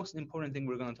the most important thing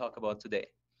we're going to talk about today.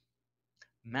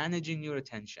 Managing your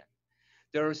attention.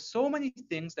 There are so many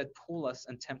things that pull us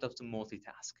and tempt us to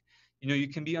multitask. You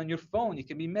can be on your phone, you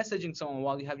can be messaging someone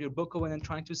while you have your book open and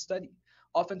trying to study.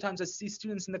 Oftentimes, I see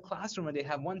students in the classroom where they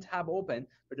have one tab open,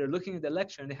 but they're looking at the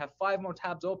lecture and they have five more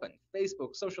tabs open: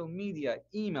 Facebook, social media,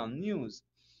 email, news.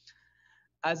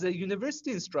 As a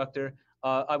university instructor,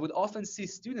 I would often see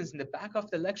students in the back of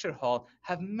the lecture hall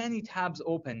have many tabs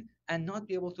open and not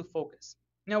be able to focus.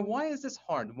 Now, why is this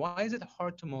hard? Why is it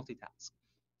hard to multitask?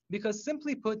 Because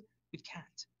simply put, we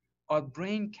can't. Our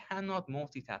brain cannot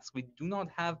multitask. We do not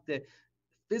have the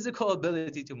physical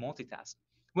ability to multitask.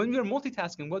 When we are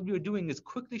multitasking, what we are doing is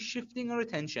quickly shifting our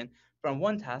attention from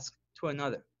one task to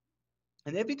another.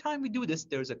 And every time we do this,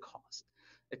 there's a cost.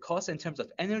 A cost in terms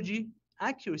of energy,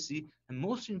 accuracy, and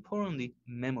most importantly,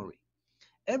 memory.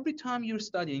 Every time you're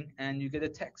studying and you get a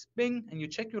text, bing, and you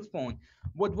check your phone,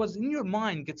 what was in your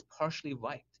mind gets partially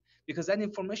wiped because that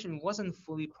information wasn't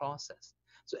fully processed.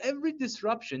 So every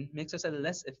disruption makes us a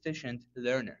less efficient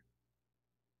learner.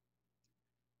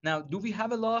 Now, do we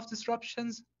have a lot of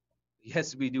disruptions?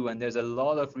 Yes, we do, and there's a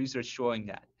lot of research showing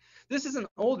that. This is an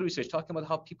old research talking about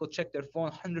how people check their phone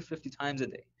 150 times a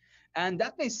day. And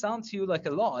that may sound to you like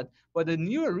a lot, but a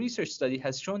newer research study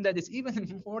has shown that it's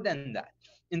even more than that.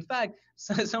 In fact,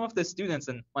 some of the students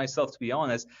and myself, to be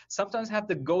honest, sometimes have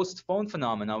the ghost phone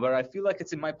phenomena where I feel like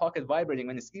it's in my pocket vibrating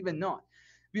when it's even not.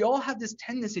 We all have this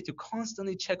tendency to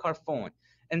constantly check our phone,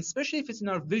 and especially if it's in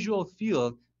our visual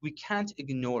field, we can't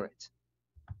ignore it.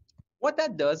 What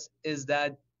that does is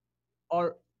that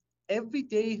our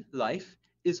everyday life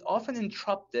is often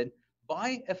interrupted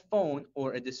by a phone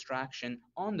or a distraction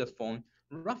on the phone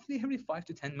roughly every 5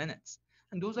 to 10 minutes.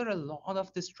 And those are a lot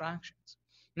of distractions.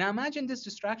 Now imagine these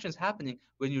distractions happening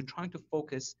when you're trying to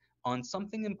focus on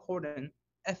something important,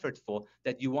 effortful,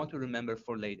 that you want to remember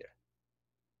for later.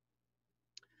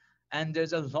 And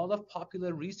there's a lot of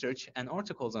popular research and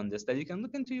articles on this that you can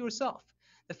look into yourself.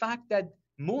 The fact that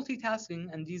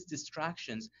multitasking and these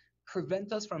distractions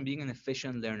prevent us from being an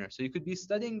efficient learner. So you could be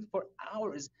studying for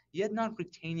hours, yet not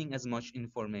retaining as much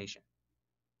information.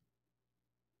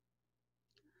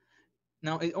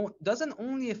 Now, it doesn't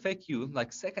only affect you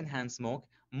like secondhand smoke.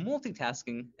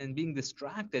 Multitasking and being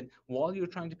distracted while you're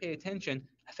trying to pay attention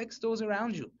affects those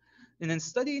around you. In a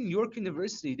study in York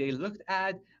University, they looked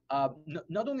at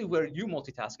not only were you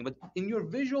multitasking, but in your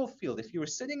visual field. If you were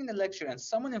sitting in a lecture and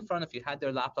someone in front of you had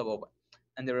their laptop open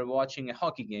and they were watching a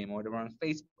hockey game or they were on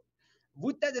Facebook,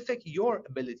 would that affect your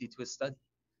ability to study?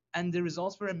 And the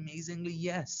results were amazingly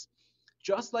yes.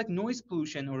 Just like noise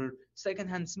pollution or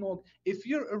secondhand smoke, if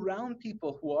you're around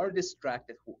people who are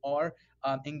distracted, who are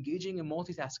engaging in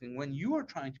multitasking, when you are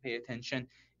trying to pay attention,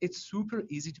 it's super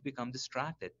easy to become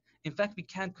distracted. In fact, we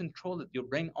can't control it. Your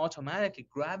brain automatically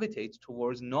gravitates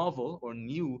towards novel or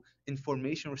new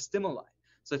information or stimuli.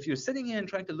 So if you're sitting here and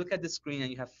trying to look at the screen and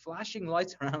you have flashing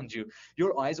lights around you,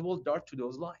 your eyes will dart to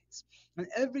those lights. And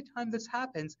every time this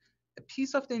happens, a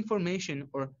piece of the information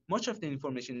or much of the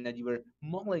information that you were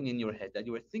mulling in your head, that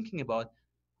you were thinking about,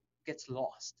 gets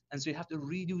lost. And so you have to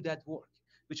redo that work,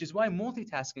 which is why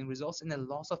multitasking results in a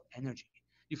loss of energy.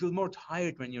 You feel more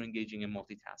tired when you're engaging in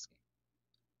multitasking.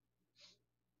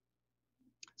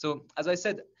 So as I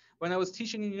said, when I was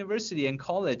teaching in university and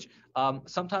college,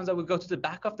 sometimes I would go to the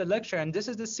back of the lecture and this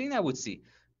is the scene I would see.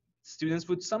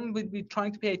 Some would be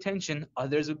trying to pay attention,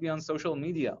 others would be on social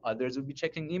media, others would be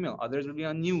checking email, others would be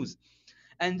on news.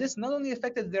 And this not only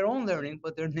affected their own learning,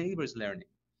 but their neighbors' learning.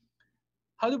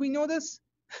 How do we know this?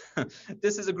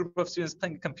 This is a group of students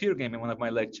playing a computer game in one of my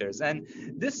lectures. And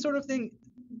this sort of thing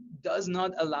does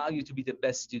not allow you to be the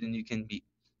best student you can be.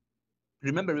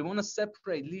 Remember, we want to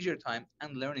separate leisure time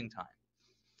and learning time.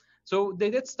 So they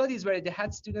did studies where they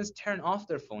had students turn off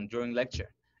their phone during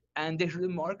lecture. and they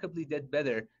remarkably did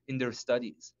better in their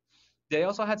studies. They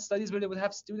also had studies where they would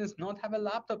have students not have a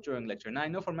laptop during lecture. Now, I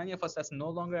know for many of us that's no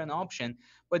longer an option,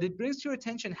 but it brings to your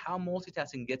attention how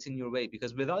multitasking gets in your way,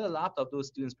 because without a laptop, those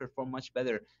students perform much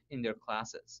better in their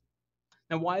classes.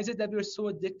 Now, why is it that we're so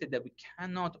addicted that we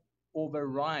cannot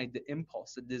override the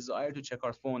impulse, the desire to check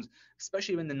our phones,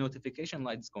 especially when the notification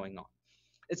light is going on?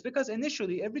 It's because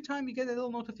initially, every time we get a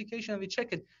little notification and we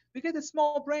check it, we get a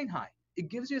small brain high. It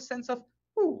gives you a sense of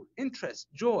interest,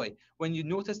 joy, when you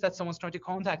notice that someone's trying to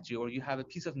contact you or you have a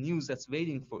piece of news that's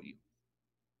waiting for you.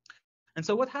 And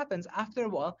so what happens after a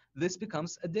while, this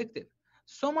becomes addictive.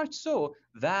 So much so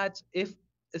that if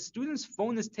a student's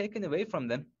phone is taken away from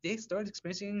them, they start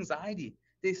experiencing anxiety.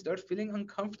 They start feeling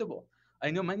uncomfortable.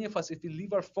 I know many of us, if we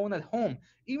leave our phone at home,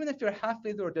 even if you're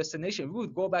halfway to our destination, we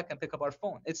would go back and pick up our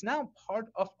phone. It's now part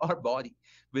of our body.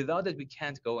 Without it, we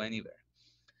can't go anywhere.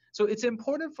 So it's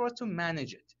important for us to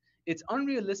manage it. It's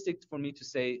unrealistic for me to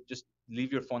say, just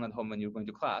leave your phone at home when you're going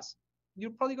to class. You're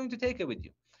probably going to take it with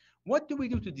you. What do we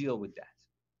do to deal with that?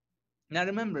 Now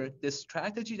remember, the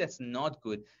strategy that's not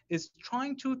good is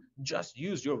trying to just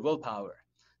use your willpower.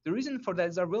 The reason for that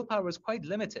is our willpower is quite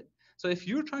limited. So if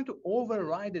you're trying to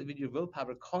override it with your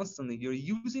willpower constantly, you're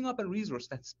using up a resource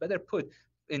that's better put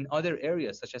in other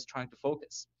areas, such as trying to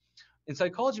focus. In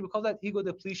psychology, we call that ego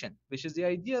depletion, which is the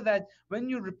idea that when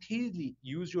you repeatedly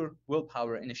use your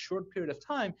willpower in a short period of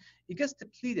time, it gets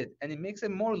depleted and it makes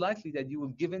it more likely that you will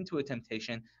give in to a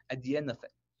temptation at the end of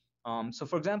it. So,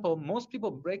 for example, most people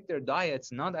break their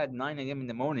diets not at 9 a.m. in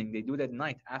the morning, they do it at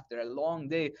night after a long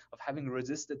day of having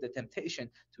resisted the temptation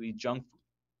to eat junk food.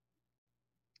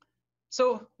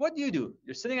 So, what do?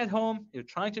 You're sitting at home, you're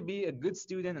trying to be a good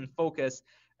student and focus,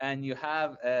 and you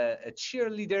have a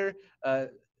cheerleader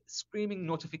screaming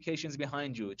notifications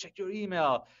behind you. Check your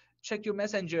email, check your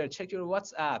messenger, check your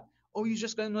WhatsApp. Oh, you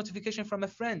just got a notification from a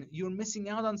friend. You're missing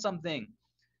out on something.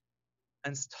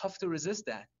 And it's tough to resist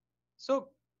that. So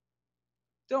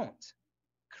don't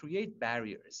create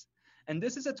barriers. And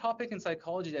this is a topic in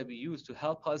psychology that we use to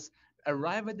help us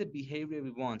arrive at the behavior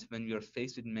we want when we are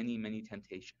faced with many, many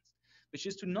temptations, which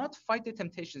is to not fight the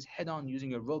temptations head on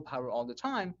using your willpower all the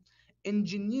time.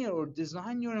 Engineer or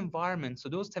design your environment so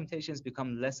those temptations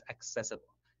become less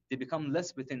accessible. They become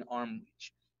less within arm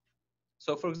reach.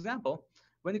 So, for example,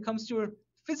 when it comes to your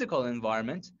physical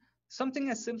environment, something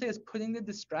as simply as putting the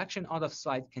distraction out of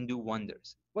sight can do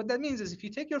wonders. What that means is if you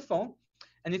take your phone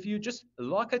and if you just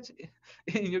lock it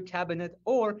in your cabinet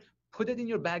or put it in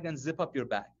your bag and zip up your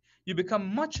bag, you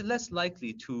become much less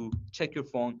likely to check your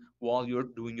phone while you're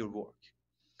doing your work.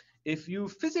 If you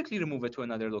physically remove it to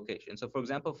another location, so for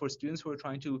example, for students who are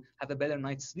trying to have a better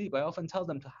night's sleep, I often tell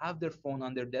them to have their phone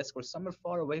on their desk or somewhere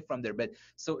far away from their bed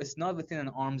so it's not within an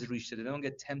arm's reach so they don't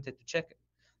get tempted to check it.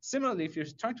 Similarly, if you're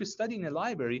trying to study in a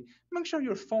library, make sure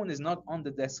your phone is not on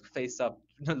the desk face up,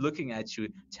 looking at you,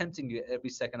 tempting you every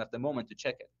second of the moment to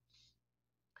check it.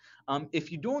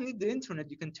 If you don't need the internet,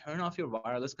 you can turn off your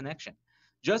wireless connection.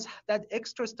 Just that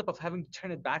extra step of having to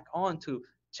turn it back on to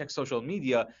check social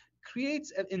media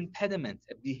creates an impediment,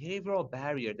 a behavioral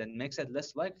barrier that makes it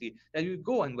less likely that you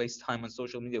go and waste time on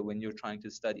social media when you're trying to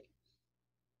study.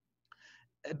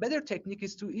 A better technique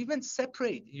is to even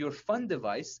separate your fun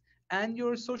device and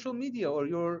your social media or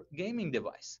your gaming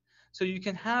device. So you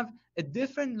can have a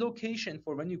different location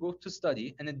for when you go to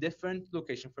study and a different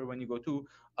location for when you go to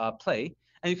play.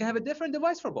 And you can have a different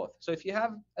device for both. So if you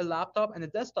have a laptop and a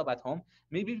desktop at home,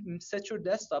 maybe set your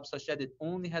desktop such that it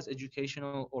only has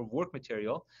educational or work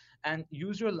material and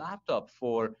use your laptop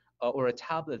for or a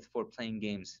tablet for playing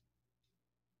games.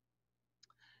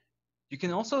 You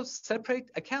can also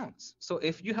separate accounts. So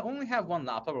if you only have one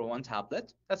laptop or one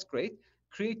tablet, that's great.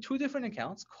 Create two different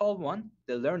accounts. Call one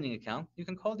the learning account. You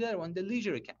can call the other one the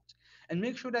leisure account. And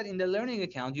make sure that in the learning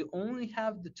account, you only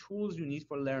have the tools you need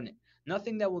for learning,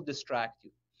 nothing that will distract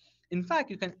you. In fact,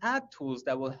 you can add tools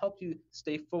that will help you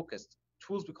stay focused,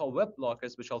 tools we call web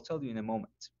blockers, which I'll tell you in a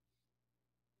moment.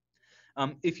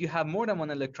 If you have more than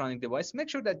one electronic device, make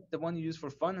sure that the one you use for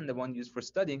fun and the one you use for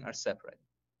studying are separate.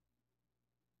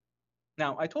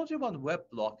 Now, I told you about web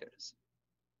blockers.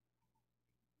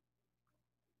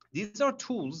 These are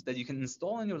tools that you can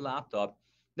install on your laptop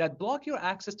that block your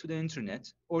access to the internet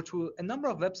or to a number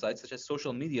of websites, such as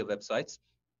social media websites,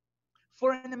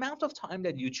 for an amount of time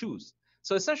that you choose.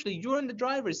 So essentially, you're in the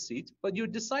driver's seat, but you're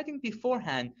deciding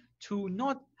beforehand to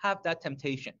not have that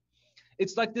temptation.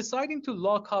 It's like deciding to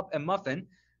lock up a muffin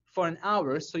for an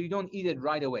hour so you don't eat it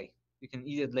right away. You can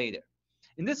eat it later.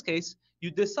 In this case,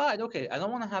 you decide, okay, I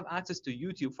don't want to have access to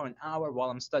YouTube for an hour while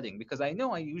I'm studying because I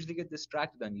know I usually get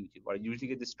distracted on YouTube or I usually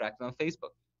get distracted on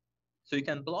Facebook. So you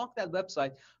can block that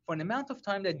website for an amount of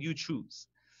time that you choose.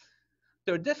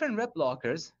 There are different web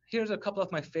blockers. Here's a couple of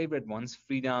my favorite ones: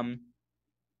 Freedom,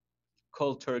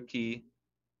 Cold Turkey,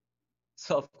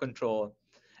 Self Control.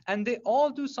 And they all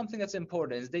do something that's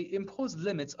important is they impose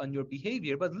limits on your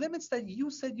behavior, but limits that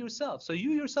you set yourself. So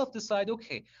you yourself decide,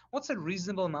 okay, what's a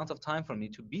reasonable amount of time for me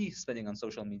to be spending on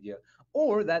social media,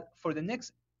 or that for the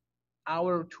next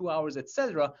hour, 2 hours,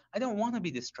 etc., I don't want to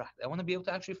be distracted. I want to be able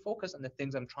to actually focus on the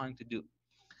things I'm trying to do.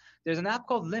 There's an app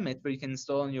called Limit where you can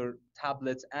install on your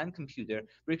tablets and computer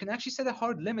where you can actually set a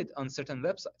hard limit on certain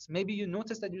websites. Maybe you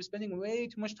notice that you're spending way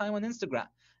too much time on Instagram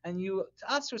and you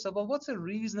ask yourself, well, what's a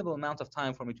reasonable amount of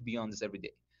time for me to be on this every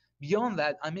day? Beyond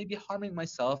that, I may be harming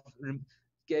myself,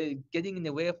 getting in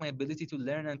the way of my ability to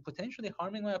learn and potentially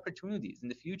harming my opportunities in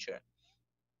the future.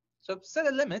 So set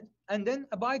a limit and then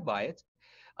abide by it.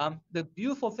 The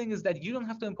beautiful thing is that you don't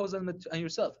have to impose a limit on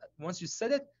yourself. Once you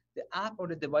set it, the app or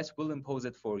the device will impose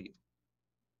it for you.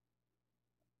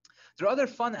 There are other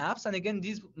fun apps, and again,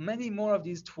 these many more of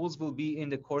these tools will be in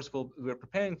the course we're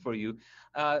preparing for you.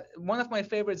 One of my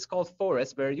favorites is called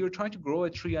Forest, where you're trying to grow a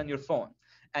tree on your phone.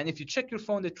 And if you check your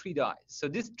phone, the tree dies. So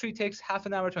this tree takes half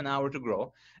an hour to an hour to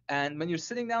grow. And when you're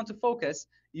sitting down to focus,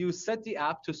 you set the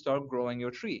app to start growing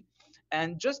your tree.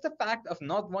 And just the fact of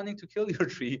not wanting to kill your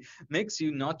tree makes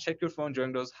you not check your phone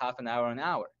during those half an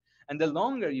hour. And the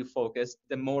longer you focus,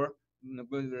 the more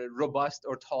robust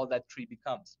or tall that tree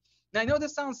becomes. Now, I know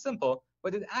this sounds simple,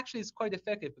 but it actually is quite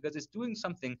effective because it's doing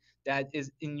something that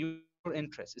is in your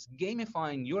interest. It's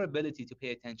gamifying your ability to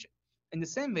pay attention. In the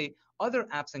same way, other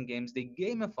apps and games, they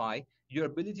gamify your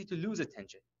ability to lose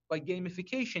attention. By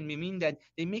gamification, we mean that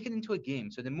they make it into a game.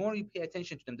 So the more you pay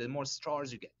attention to them, the more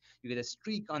stars you get. You get a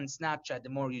streak on Snapchat, the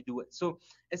more you do it. So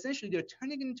essentially, they're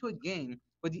turning it into a game,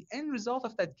 but the end result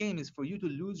of that game is for you to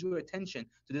lose your attention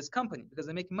to this company because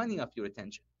they make money off your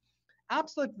attention.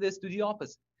 Apps like this do the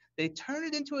opposite. They turn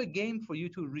it into a game for you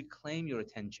to reclaim your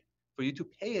attention, for you to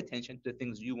pay attention to the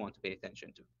things you want to pay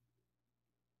attention to.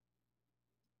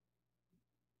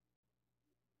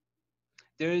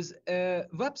 There's a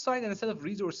website and a set of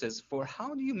resources for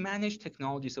how do you manage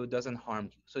technology so it doesn't harm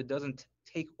you, so it doesn't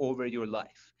take over your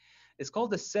life. It's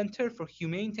called the Center for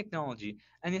Humane Technology,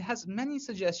 and it has many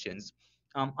suggestions.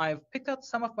 I've picked out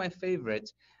some of my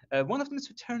favorites. One of them is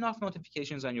to turn off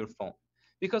notifications on your phone,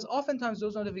 because oftentimes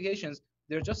those notifications,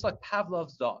 they're just like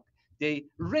Pavlov's dog. They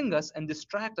ring us and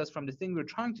distract us from the thing we're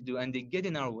trying to do, and they get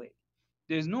in our way.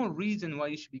 There's no reason why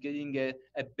you should be getting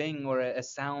a bing or a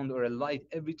sound or a light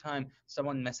every time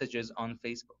someone messages on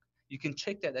Facebook. You can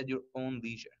check that at your own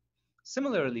leisure.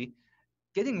 Similarly,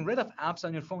 getting rid of apps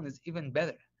on your phone is even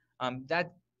better.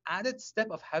 That added step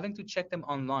of having to check them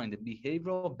online, the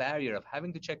behavioral barrier of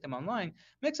having to check them online,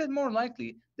 makes it more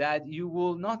likely that you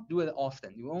will not do it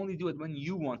often. You only do it when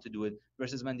you want to do it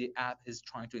versus when the app is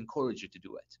trying to encourage you to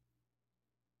do it.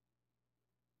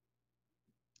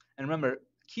 And remember,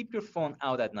 keep your phone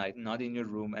out at night, not in your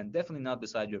room, and definitely not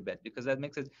beside your bed, because that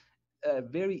makes it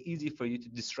very easy for you to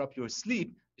disrupt your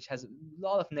sleep, which has a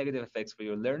lot of negative effects for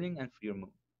your learning and for your mood.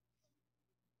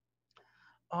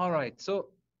 All right, so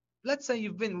let's say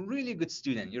you've been really good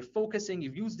student. You're focusing,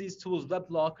 you've used these tools, web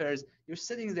blockers, you're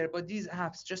sitting there, but these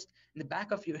apps just in the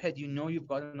back of your head, you know you've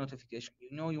got a notification,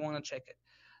 you know you want to check it.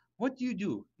 What do?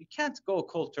 You can't go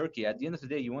cold turkey. At the end of the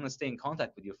day, you want to stay in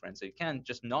contact with your friends, so you can't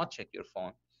just not check your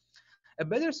phone. A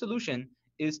better solution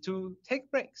is to take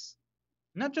breaks.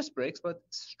 Not just breaks, but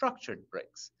structured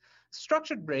breaks.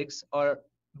 Structured breaks are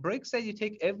breaks that you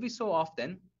take every so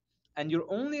often, and you're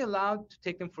only allowed to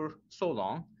take them for so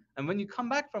long. And when you come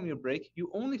back from your break, you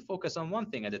only focus on one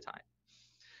thing at a time.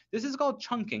 This is called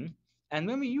chunking. And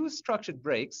when we use structured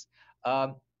breaks,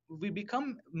 we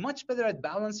become much better at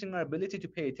balancing our ability to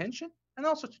pay attention and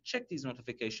also to check these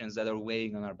notifications that are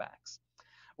weighing on our backs.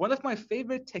 One of my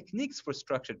favorite techniques for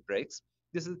structured breaks,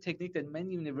 this is a technique that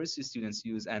many university students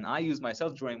use, and I use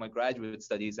myself during my graduate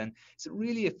studies, and it's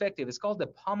really effective. It's called the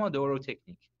Pomodoro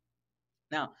technique.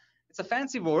 Now, it's a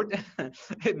fancy word.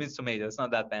 It means tomato. It's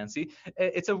not that fancy.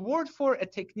 It's a word for a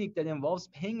technique that involves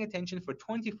paying attention for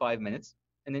 25 minutes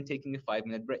and then taking a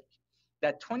 5-minute break.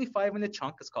 That 25-minute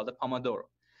chunk is called a Pomodoro.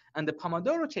 And the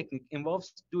Pomodoro technique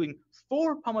involves doing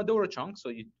 4 Pomodoro chunks. So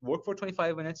you work for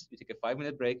 25 minutes, you take a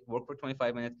 5-minute break, work for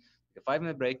 25 minutes, take a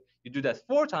 5-minute break. You do that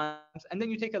 4 times, and then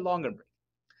you take a longer break.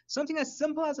 Something as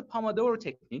simple as a Pomodoro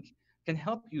technique can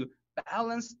help you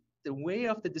balance the way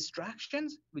of the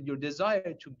distractions with your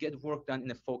desire to get work done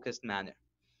in a focused manner.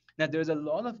 Now, there's a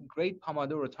lot of great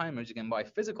Pomodoro timers. You can buy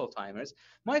physical timers.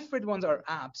 My favorite ones are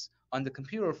apps on the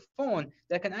computer or phone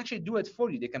that can actually do it for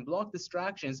you. They can block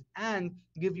distractions and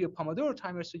give you a Pomodoro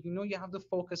timer so you know you have the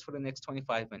focus for the next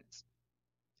 25 minutes.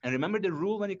 And remember the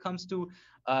rule when it comes to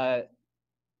uh,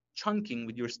 chunking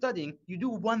with your studying, you do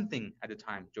one thing at a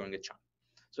time during a chunk.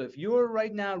 So if you're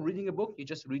right now reading a book, you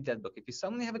just read that book. If you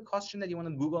suddenly have a question that you want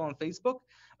to Google on Facebook,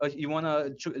 or you want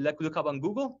to look up on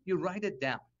Google, you write it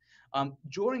down.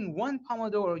 During one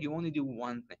Pomodoro, you only do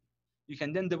one thing. You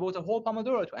can then devote a whole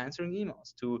Pomodoro to answering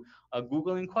emails, to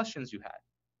Googling questions you had.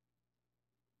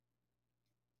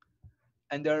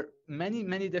 And there are many,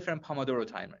 many different Pomodoro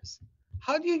timers.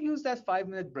 How do you use that 5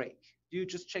 minute break? Do you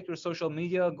just check your social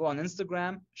media, go on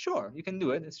Instagram? Sure, you can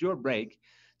do it. It's your break.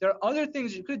 There are other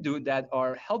things you could do that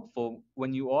are helpful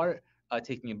when you are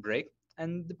taking a break.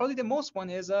 And probably the most one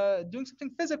is doing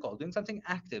something physical, doing something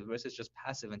active versus just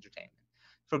passive entertainment.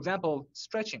 For example,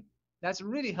 stretching. That's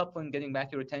really helpful in getting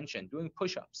back your attention, doing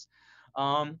push ups,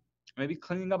 um, maybe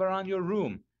cleaning up around your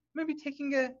room, maybe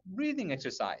taking a breathing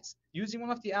exercise, using one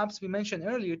of the apps we mentioned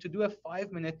earlier to do a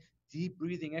 5 minute deep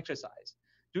breathing exercise.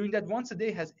 Doing that once a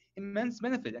day has immense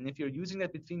benefit, and if you're using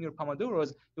that between your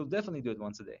Pomodoros, you'll definitely do it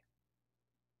once a day.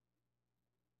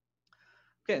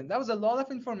 Okay, that was a lot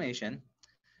of information.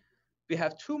 We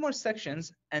have two more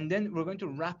sections, and then we're going to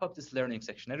wrap up this learning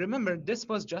section. And remember, this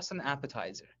was just an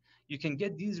appetizer. You can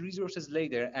get these resources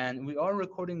later, and we are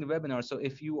recording the webinar, so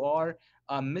if you are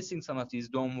missing some of these,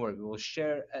 don't worry. We will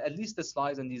share at least the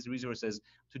slides and these resources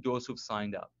to those who've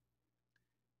signed up.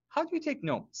 How do you take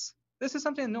notes? This is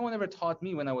something that no one ever taught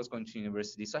me when I was going to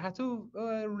university, so I had to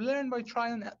learn by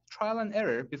trial and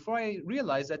error before I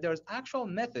realized that there's actual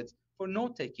methods for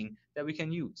note taking that we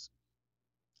can use.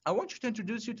 I want you to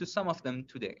introduce you to some of them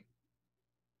today.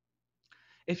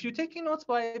 If you're taking notes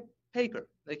by paper,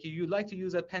 like you like to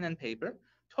use a pen and paper,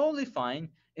 totally fine.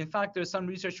 In fact, there's some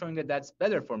research showing that that's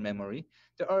better for memory.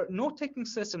 There are note-taking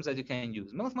systems that you can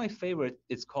use. One of my favorite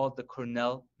is called the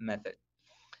Cornell method.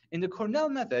 In the Cornell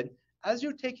method, as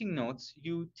you're taking notes,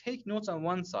 you take notes on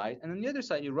one side, and on the other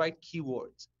side, you write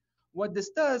keywords. What this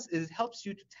does is it helps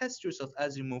you to test yourself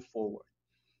as you move forward.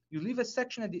 You leave a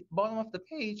section at the bottom of the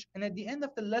page, and at the end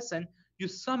of the lesson, you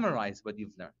summarize what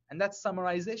you've learned. And that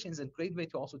summarization is a great way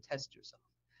to also test yourself.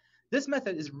 This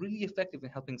method is really effective in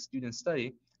helping students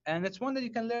study, and it's one that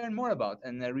you can learn more about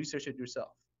and research it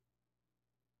yourself.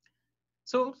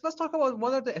 So let's talk about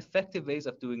what are the effective ways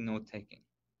of doing note taking.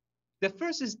 The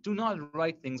first is do not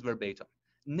write things verbatim.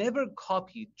 Never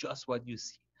copy just what you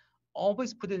see.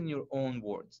 Always put it in your own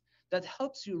words. That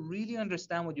helps you really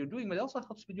understand what you're doing, but it also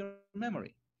helps with your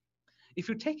memory. If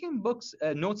you're taking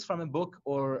notes from a book,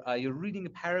 or you're reading a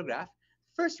paragraph,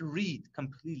 first read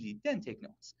completely, then take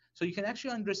notes. So you can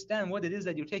actually understand what it is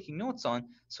that you're taking notes on,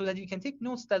 so that you can take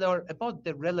notes that are about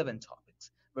the relevant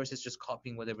topics versus just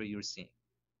copying whatever you're seeing.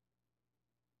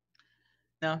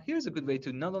 Now, here's a good way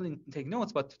to not only take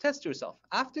notes, but to test yourself.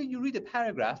 After you read a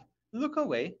paragraph, look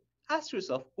away, ask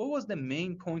yourself, what was the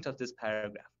main point of this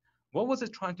paragraph? What was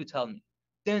it trying to tell me?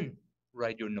 Then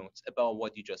write your notes about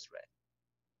what you just read.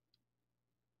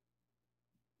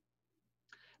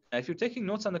 Now, if you're taking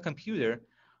notes on the computer,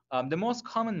 the most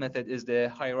common method is the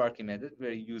hierarchy method,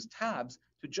 where you use tabs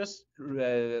to just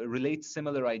relate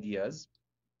similar ideas.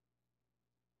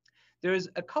 There's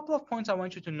a couple of points I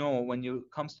want you to know when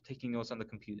it comes to taking notes on the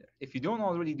computer. If you don't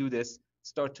already do this,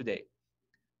 start today.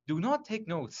 Do not take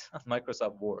notes on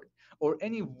Microsoft Word or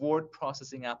any word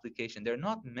processing application. They're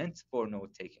not meant for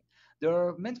note taking.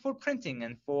 They're meant for printing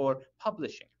and for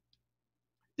publishing.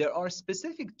 There are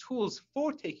specific tools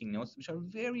for taking notes which are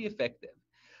very effective.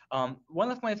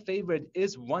 One of my favorite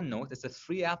is OneNote. It's a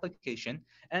free application.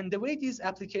 And the way these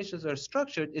applications are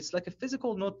structured, it's like a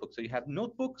physical notebook. So you have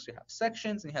notebooks, you have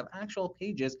sections, and you have actual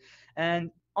pages.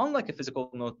 And unlike a physical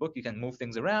notebook, you can move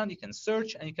things around, you can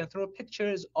search, and you can throw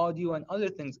pictures, audio, and other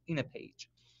things in a page.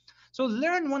 So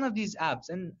learn one of these apps.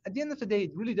 And at the end of the day,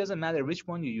 it really doesn't matter which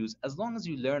one you use, as long as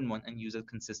you learn one and use it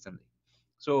consistently.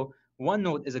 So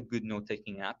OneNote is a good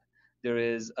note-taking app. There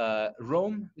is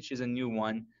Roam, which is a new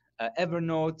one,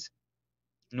 Evernote,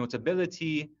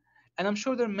 Notability, and I'm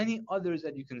sure there are many others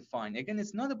that you can find. Again,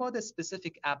 it's not about a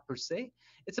specific app per se.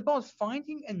 It's about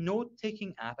finding a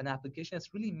note-taking app, an application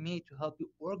that's really made to help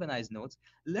you organize notes,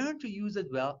 learn to use it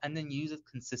well, and then use it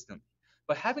consistently.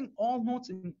 By having all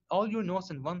your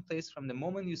notes in one place from the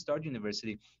moment you start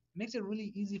university, makes it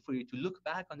really easy for you to look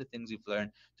back on the things you've learned,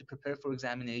 to prepare for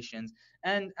examinations,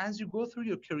 and as you go through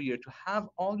your career, to have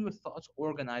all your thoughts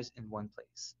organized in one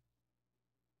place.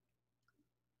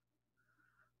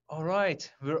 All right,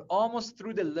 we're almost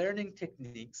through the learning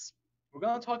techniques. We're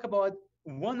going to talk about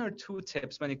one or two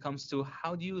tips when it comes to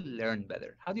how do you learn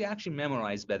better? How do you actually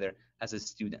memorize better as a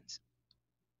student?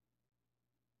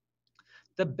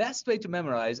 The best way to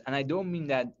memorize, and I don't mean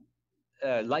that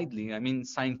lightly, I mean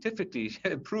scientifically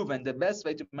proven, the best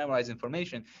way to memorize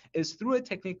information is through a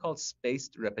technique called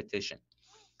spaced repetition.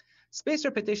 Spaced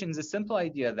repetition is a simple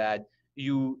idea that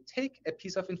you take a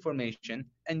piece of information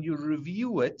and you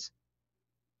review it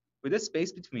with a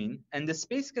space between, and the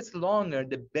space gets longer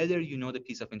the better you know the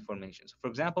piece of information. So, for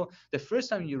example, the first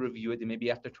time you review it, it may be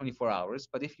after 24 hours,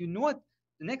 but if you know it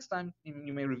the next time,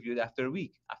 you may review it after a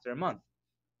week, after a month.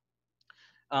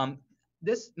 Um,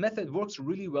 this method works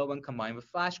really well when combined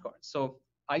with flashcards. So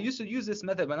I used to use this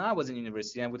method when I was in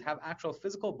university. I would have actual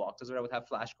physical boxes where I would have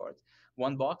flashcards.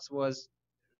 One box was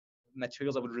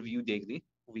materials I would review daily,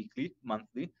 weekly,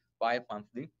 monthly,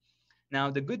 bi-monthly. Now,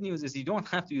 the good news is you don't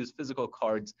have to use physical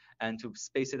cards and to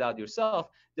space it out yourself.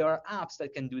 There are apps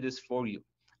that can do this for you.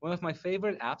 One of my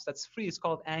favorite apps that's free is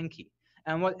called Anki.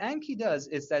 And what Anki does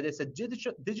is that it's a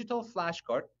digital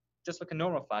flashcard, just like a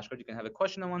normal flashcard. You can have a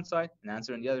question on one side, an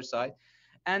answer on the other side,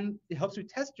 and it helps you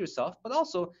test yourself. But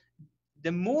also,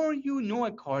 the more you know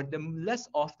a card, the less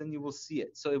often you will see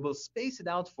it. So it will space it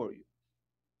out for you.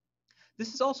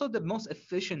 This is also the most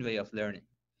efficient way of learning.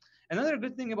 Another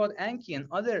good thing about Anki and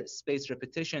other spaced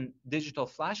repetition digital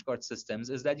flashcard systems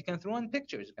is that you can throw in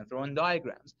pictures, you can throw in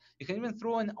diagrams, you can even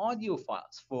throw in audio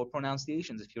files for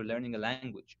pronunciations if you're learning a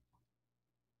language.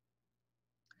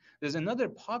 There's another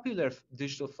popular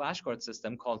digital flashcard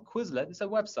system called Quizlet. It's a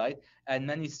website, and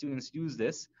many students use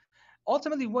this.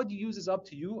 Ultimately, what you use is up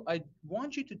to you. I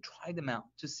want you to try them out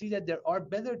to see that there are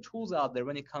better tools out there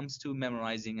when it comes to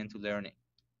memorizing and to learning.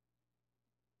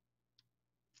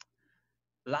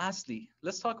 Lastly,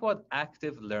 let's talk about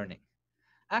active learning.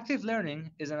 Active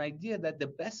learning is an idea that the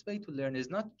best way to learn is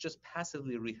not just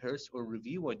passively rehearse or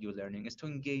review what you're learning, is to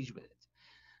engage with it.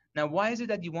 Now, why is it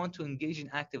that you want to engage in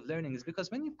active learning? Is because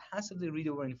when you passively read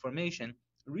over information,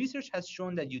 research has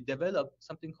shown that you develop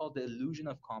something called the illusion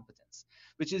of competence,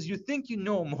 which is you think you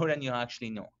know more than you actually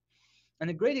know. And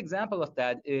a great example of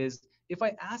that is if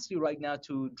I ask you right now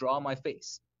to draw my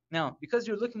face. Now, because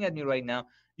you're looking at me right now,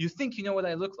 you think you know what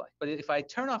I look like. But if I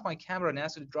turn off my camera and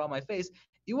ask you to draw my face,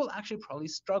 you will actually probably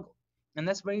struggle. And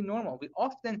that's very normal. We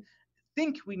often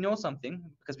think we know something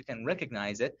because we can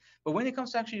recognize it, but when it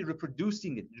comes to actually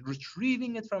reproducing it,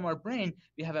 retrieving it from our brain,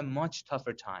 we have a much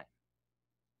tougher time.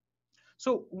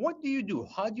 So what do you do?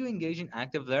 How do you engage in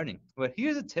active learning? Well,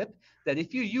 here's a tip that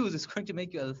if you use, it's going to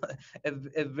make you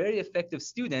a very effective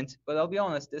student. But I'll be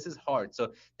honest, this is hard.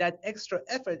 So that extra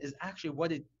effort is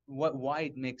actually why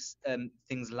it makes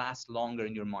things last longer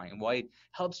in your mind, why it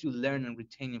helps you learn and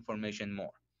retain information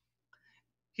more.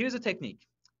 Here's a technique.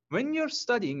 When you're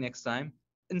studying next time,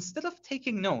 instead of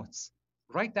taking notes,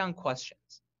 write down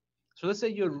questions. So let's say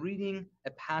you're reading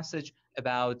a passage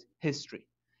about history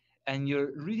and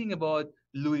you're reading about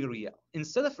Louis Riel.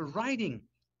 Instead of writing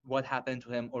what happened to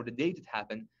him or the date it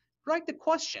happened, write the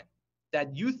question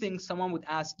that you think someone would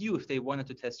ask you if they wanted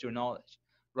to test your knowledge.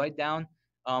 Write down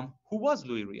who was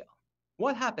Louis Riel?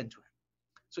 What happened to him?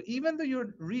 So even though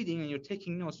you're reading and you're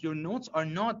taking notes, your notes are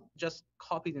not just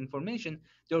copied information,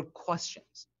 they're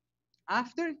questions.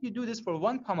 After you do this for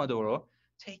one Pomodoro,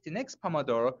 take the next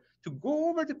Pomodoro to go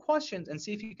over the questions and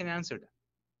see if you can answer them.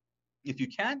 If you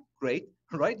can, great.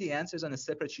 Write the answers on a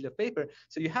separate sheet of paper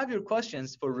so you have your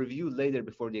questions for review later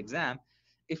before the exam.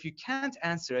 If you can't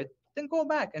answer it, then go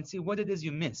back and see what it is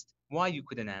you missed, why you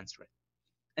couldn't answer it.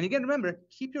 And again, remember,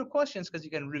 keep your questions because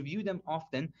you can review them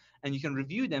often and you can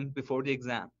review them before the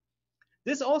exam.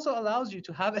 This also allows you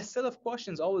to have a set of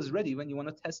questions always ready when you want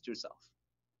to test yourself.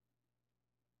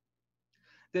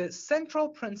 The central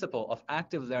principle of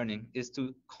active learning is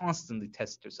to constantly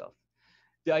test yourself.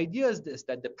 The idea is this,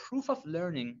 that the proof of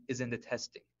learning is in the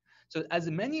testing. So as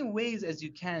many ways as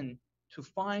you can to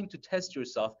find to test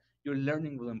yourself, your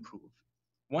learning will improve.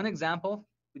 One example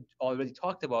we already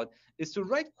talked about is to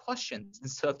write questions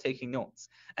instead of taking notes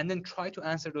and then try to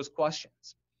answer those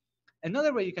questions.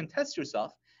 Another way you can test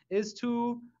yourself is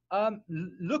to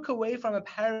look away from a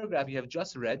paragraph you have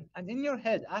just read and in your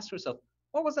head ask yourself,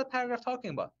 what was that paragraph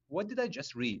talking about? What did I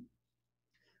just read?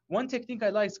 One technique I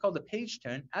like is called the page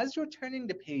turn. As you're turning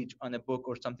the page on a book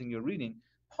or something you're reading,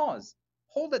 pause,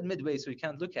 hold it midway so you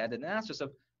can't look at it, and ask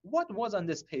yourself, what was on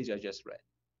this page I just read?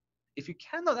 If you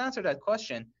cannot answer that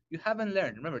question, you haven't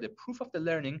learned. Remember, the proof of the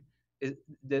learning is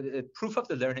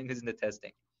in the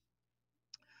testing.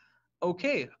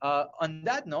 Okay, on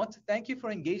that note, thank you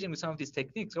for engaging with some of these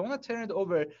techniques. I want to turn it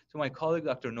over to my colleague,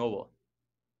 Dr. Noble.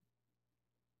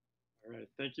 All right.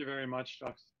 Thank you very much,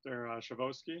 Dr.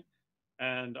 Chavoshi.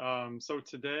 And so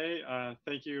today,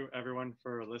 thank you everyone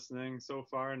for listening so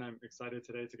far. And I'm excited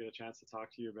today to get a chance to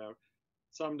talk to you about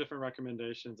some different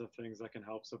recommendations of things that can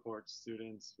help support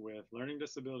students with learning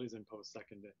disabilities in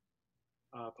post-secondary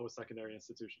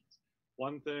institutions.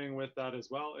 One thing with that as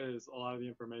well is a lot of the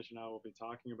information I will be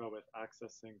talking about with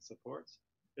accessing supports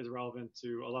is relevant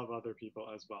to a lot of other people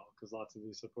as well, because lots of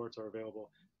these supports are available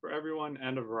for everyone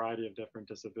and a variety of different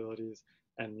disabilities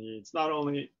and needs, not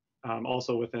only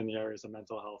also within the areas of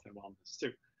mental health and wellness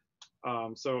too.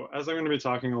 So as I'm going to be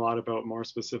talking a lot about more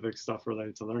specific stuff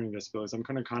related to learning disabilities, I'm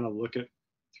going to kind of look at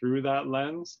through that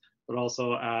lens, but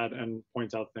also add and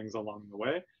point out things along the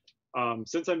way.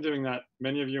 Since I'm doing that,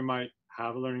 many of you might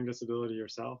have a learning disability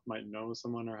yourself, might know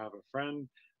someone or have a friend,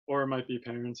 or it might be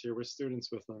parents here with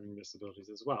students with learning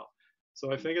disabilities as well.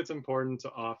 So I think it's important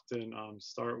to often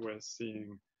start with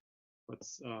seeing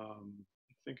what's, I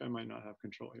think I might not have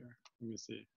control here. Let me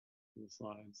see the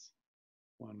slides.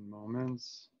 One moment.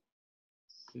 Let's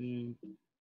see.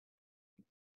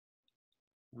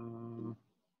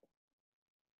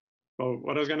 Well,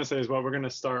 what I was going to say is what we're going to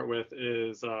start with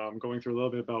is going through a little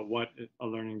bit about what a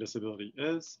learning disability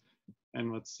is.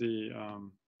 And let's see,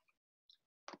 I'm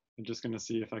just going to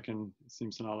see if I can, it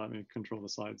seems to not let me control the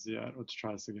slides yet. Let's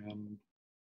try this again.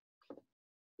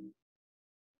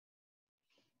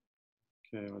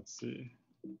 Okay, let's see.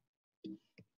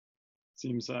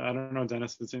 Seems, I don't know,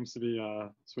 Dennis, it seems to be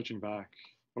switching back.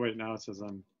 Oh wait, now it says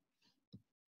I'm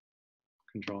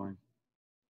controlling.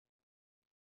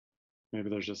 Maybe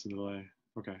there's just a delay.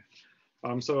 Okay.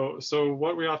 So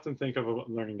what we often think of a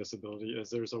learning disability is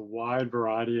there's a wide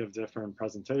variety of different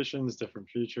presentations, different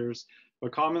features,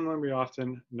 but commonly we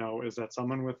often know is that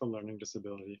someone with a learning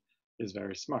disability is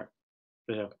very smart.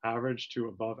 They have average to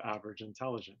above average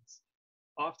intelligence.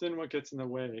 Often what gets in the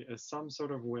way is some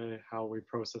sort of way how we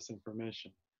process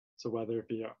information. So whether it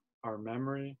be our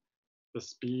memory, the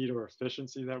speed or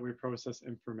efficiency that we process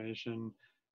information,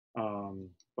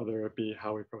 whether it be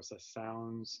how we process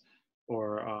sounds,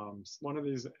 or one of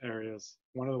these areas,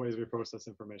 one of the ways we process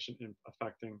information in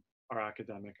affecting our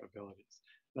academic abilities.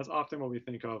 That's often what we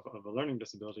think of a learning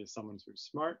disability as someone who's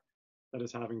smart, that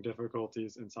is having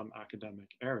difficulties in some academic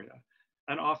area.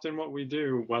 And often what we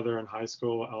do, whether in high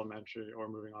school, elementary, or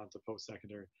moving on to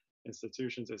post-secondary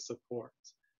institutions, is support,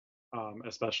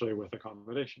 especially with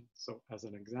accommodation. So as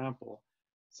an example,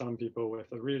 some people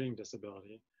with a reading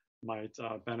disability might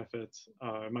benefit,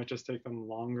 it might just take them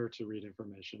longer to read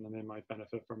information, and they might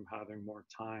benefit from having more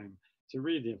time to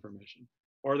read the information.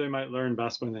 Or they might learn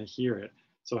best when they hear it.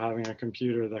 So having a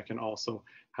computer that can also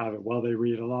have it while they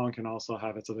read along can also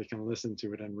have it so they can listen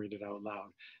to it and read it out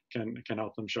loud, can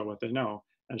help them show what they know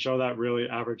and show that really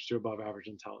average to above average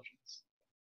intelligence.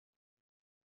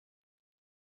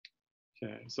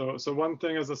 Okay, so one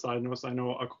thing as a side note, I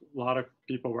know a lot of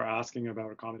people were asking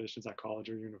about accommodations at college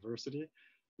or university.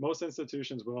 Most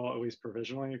institutions will at least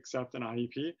provisionally accept an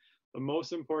IEP. The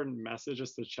most important message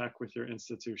is to check with your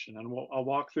institution. And I'll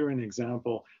walk through an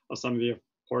example of some of the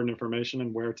important information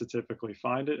and where to typically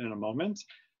find it in a moment.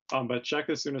 But check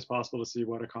as soon as possible to see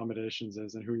what accommodations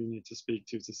is and who you need to speak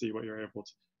to see what you're able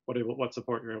to, what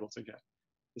support you're able to get.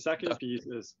 The second piece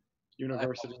is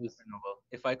universities.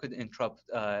 If I could interrupt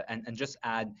and just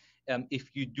add,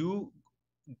 if you do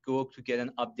go to get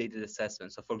an updated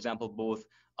assessment. So for example, both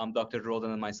Dr.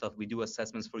 Roldan and myself, we do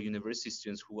assessments for university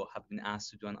students who have been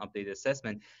asked to do an updated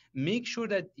assessment. Make sure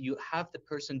that you have the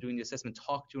person doing the assessment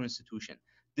talk to your institution.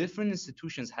 Different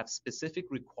institutions have specific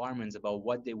requirements about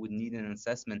what they would need in an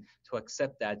assessment to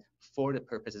accept that for the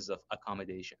purposes of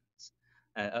accommodations.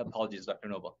 Apologies, Dr.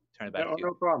 Noble. Turn it back to you.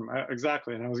 No problem.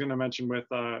 Exactly. And I was going to mention with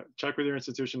check with your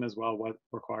institution as well what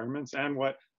requirements and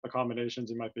what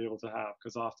accommodations you might be able to have.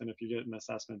 Because often if you get an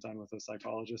assessment done with a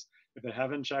psychologist, if they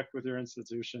haven't checked with your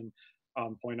institution,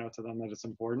 point out to them that it's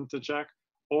important to check.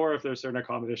 Or if there's certain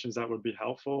accommodations that would be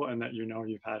helpful and that you know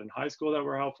you've had in high school that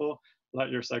were helpful, let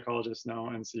your psychologist know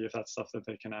and see if that's stuff that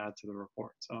they can add to the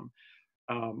report.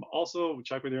 Also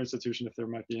check with your institution if there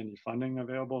might be any funding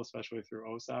available, especially through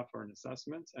OSAP for an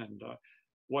assessment. And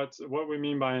what we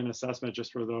mean by an assessment,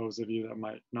 just for those of you that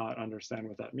might not understand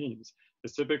what that means,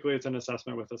 is typically it's an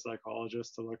assessment with a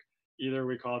psychologist to look, either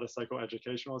we call it a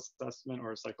psychoeducational assessment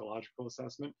or a psychological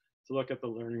assessment to look at the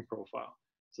learning profile.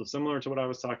 So similar to what I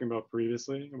was talking about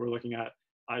previously, we're looking at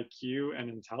IQ and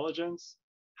intelligence,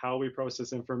 how we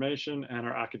process information and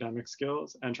our academic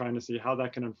skills, and trying to see how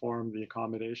that can inform the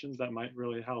accommodations that might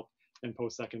really help in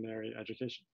post-secondary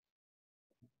education.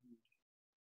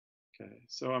 Okay,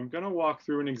 so I'm going to walk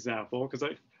through an example because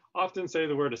I often say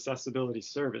the word accessibility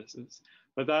services,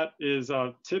 but that is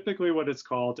typically what it's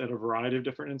called at a variety of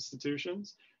different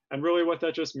institutions. And really what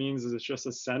that just means is it's just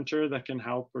a center that can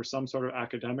help for some sort of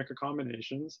academic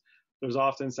accommodations. There's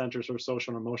often centers for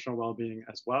social and emotional well-being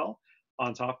as well,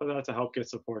 on top of that, to help get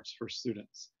supports for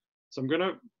students. So I'm going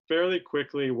to fairly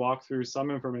quickly walk through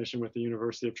some information with the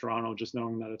University of Toronto, just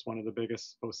knowing that it's one of the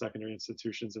biggest post-secondary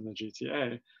institutions in the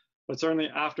GTA. But certainly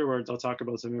afterwards, I'll talk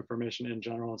about some information in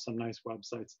general and some nice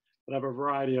websites that have a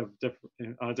variety of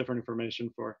different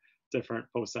information for different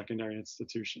post-secondary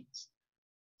institutions.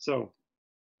 So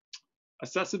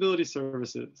accessibility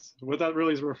services, what that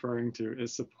really is referring to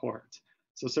is support.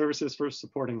 So services for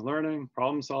supporting learning,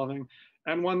 problem solving,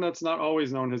 and one that's not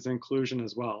always known as inclusion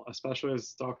as well, especially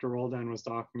as Dr. Roldan was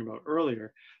talking about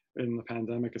earlier in the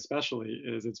pandemic especially,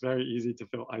 is it's very easy to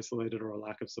feel isolated or a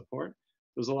lack of support.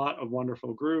 There's a lot of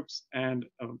wonderful groups and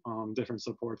different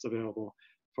supports available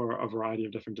for a variety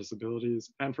of different disabilities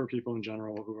and for people in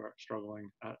general who are struggling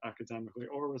academically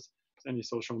or with any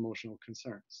social emotional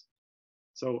concerns.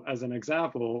 So as an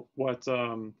example, what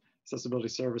accessibility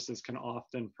services can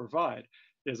often provide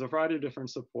is a variety of different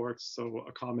supports. So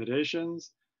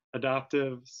accommodations,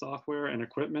 adaptive software and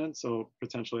equipment. So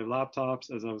potentially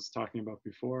laptops, as I was talking about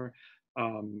before,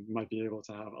 might be able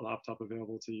to have a laptop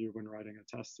available to you when writing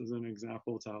a test as an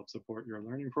example to help support your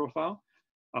learning profile.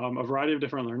 A variety of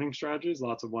different learning strategies,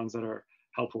 lots of ones that are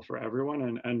helpful for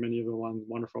everyone and many of the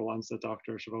wonderful ones that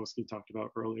Dr. Chavoshi talked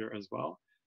about earlier as well.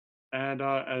 And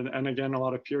again, a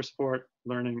lot of peer support,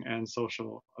 learning, and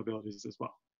social abilities as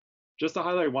well. Just to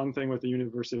highlight one thing with the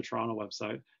University of Toronto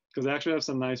website, because they actually have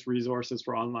some nice resources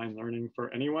for online learning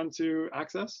for anyone to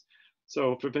access.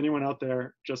 So if anyone out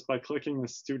there, just by clicking the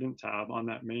student tab on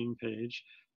that main page,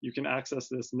 you can access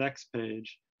this next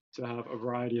page to have a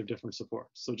variety of different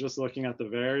supports. So just looking at the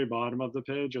very bottom of the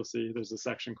page, you'll see there's a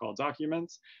section called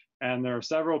Documents, and there are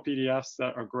several PDFs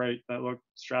that are great that look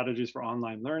strategies for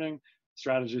online learning,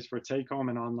 strategies for take-home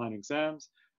and online exams,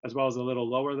 as well as a little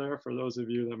lower there for those of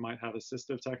you that might have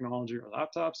assistive technology or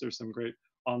laptops. There's some great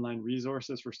online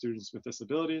resources for students with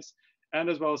disabilities, and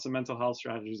as well as some mental health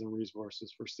strategies and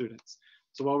resources for students.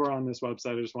 So while we're on this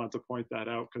website, I just wanted to point that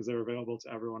out because they're available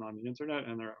to everyone on the internet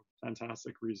and they're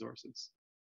fantastic resources.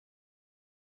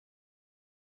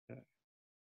 Okay.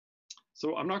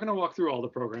 So I'm not going to walk through all the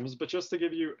programs, but just to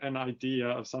give you an idea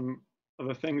of some of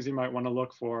the things you might want to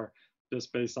look for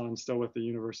just based on still with the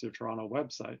University of Toronto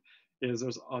website, is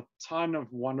there's a ton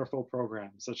of wonderful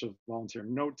programs such as volunteer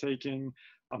note-taking,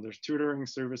 there's tutoring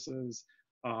services,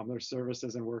 there's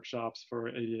services and workshops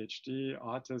for ADHD,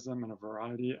 autism, and a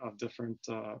variety of different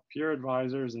peer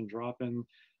advisors and drop-in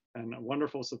and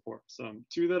wonderful supports.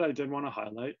 Two that I did want to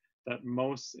highlight that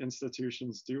most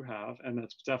institutions do have, and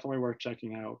that's definitely worth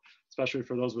checking out, especially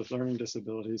for those with learning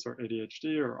disabilities or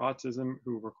ADHD or autism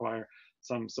who require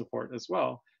some support as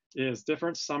well, is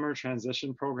different summer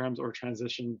transition programs or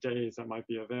transition days that might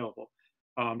be available.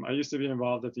 I used to be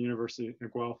involved at the University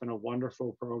of Guelph in a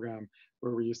wonderful program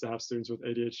where we used to have students with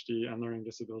ADHD and learning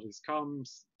disabilities come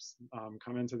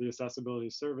into the accessibility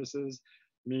services,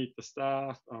 meet the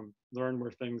staff, learn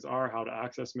where things are, how to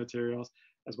access materials,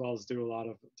 as well as do a lot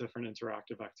of different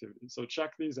interactive activities. So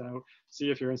check these out, see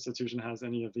if your institution has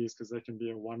any of these because they can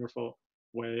be a wonderful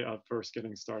way of first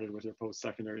getting started with your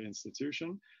post-secondary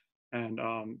institution. And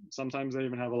sometimes they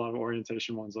even have a lot of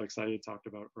orientation ones like Saeid talked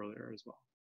about earlier as well.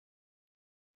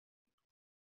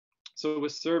 So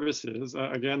with services,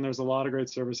 again, there's a lot of great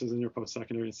services in your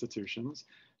post-secondary institutions.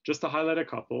 Just to highlight a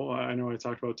couple, I know I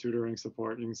talked about tutoring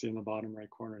support, you can see in the bottom right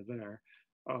corner there.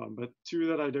 But two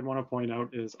that I did want to point out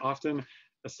is often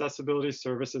accessibility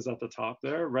services at the top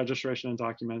there, registration and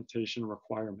documentation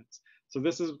requirements. So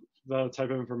this is the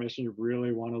type of information you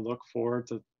really want to look forward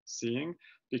to seeing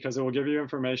because it will give you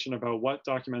information about what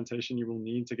documentation you will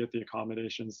need to get the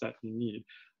accommodations that you need,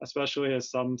 especially as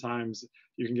sometimes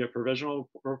you can get provisional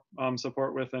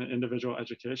support with an individual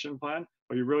education plan,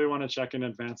 but you really want to check in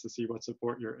advance to see what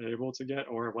support you're able to get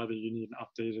or whether you need an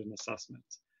updated assessment.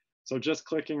 So just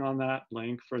clicking on that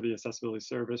link for the accessibility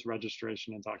service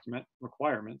registration and document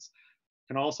requirements.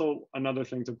 And also another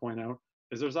thing to point out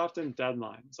is there's often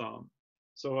deadlines.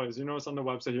 So as you notice on the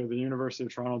website here, the University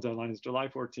of Toronto deadline is July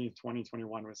 14th,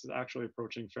 2021, which is actually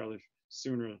approaching fairly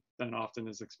sooner than often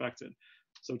is expected.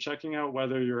 So checking out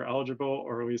whether you're eligible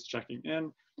or at least checking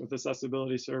in with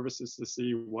accessibility services to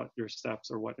see what your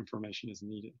steps or what information is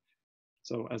needed.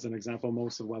 So as an example,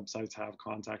 most of the websites have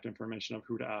contact information of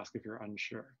who to ask if you're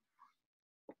unsure.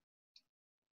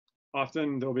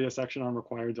 Often there'll be a section on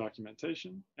required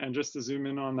documentation. And just to zoom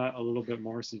in on that a little bit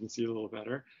more so you can see a little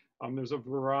better, there's a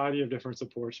variety of different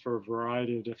supports for a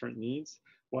variety of different needs,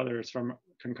 whether it's from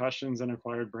concussions and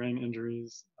acquired brain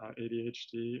injuries,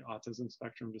 ADHD, autism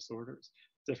spectrum disorders,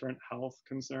 different health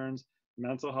concerns,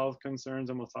 mental health concerns,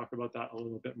 and we'll talk about that a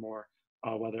little bit more,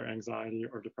 whether anxiety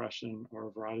or depression or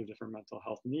a variety of different mental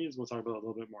health needs. We'll talk about that a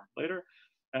little bit more later,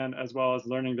 and as well as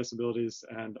learning disabilities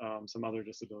and some other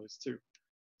disabilities too.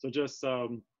 So just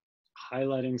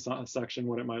highlighting a section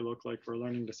what it might look like for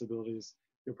learning disabilities.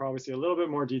 You'll probably see a little bit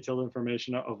more detailed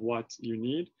information of what you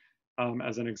need.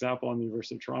 As an example, on the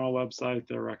University of Toronto website,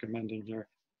 they're recommending here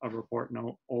a report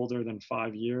no older than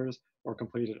 5 years or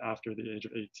completed after the age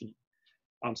of 18.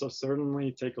 So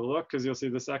certainly take a look, because you'll see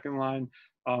the second line.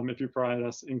 If you provide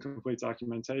us incomplete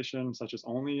documentation, such as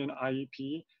only an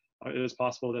IEP, it is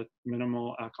possible that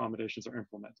minimal accommodations are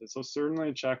implemented. So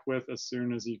certainly check with as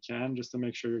soon as you can, just to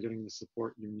make sure you're getting the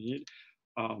support you need.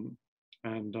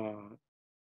 And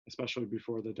especially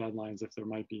before the deadlines, if there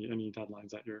might be any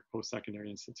deadlines at your post-secondary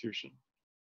institution.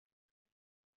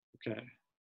 Okay,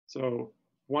 so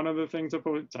one of the things to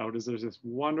point out is there's this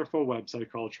wonderful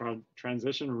website called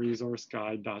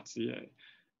transitionresourceguide.ca.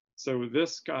 So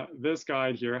this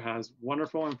guide here has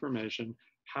wonderful information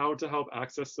how to help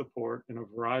access support in a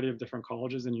variety of different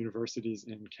colleges and universities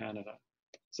in Canada.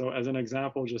 So as an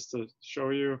example, just to show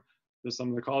you, there's some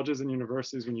of the colleges and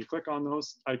universities. When you click on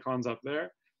those icons up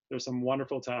there, there's some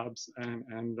wonderful tabs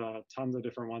and tons of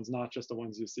different ones, not just the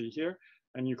ones you see here.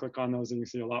 And you click on those and you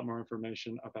see a lot more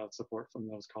information about support from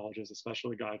those colleges,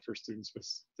 especially a guide for students with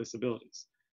disabilities.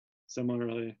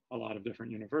 Similarly, a lot of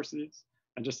different universities.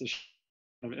 And just to show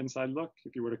an inside look,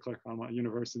 if you were to click on a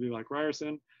university like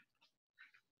Ryerson,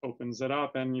 opens it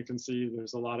up and you can see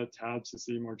there's a lot of tabs to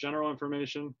see more general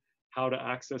information, how to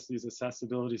access these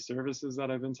accessibility services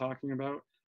that I've been talking about.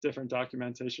 Different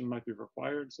documentation might be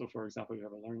required. So for example, you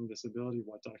have a learning disability,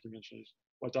 what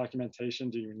documentation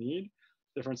do you need?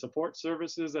 Different support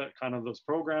services, that kind of those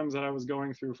programs that I was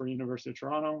going through for University of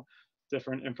Toronto,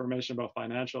 different information about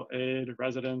financial aid,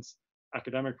 residence,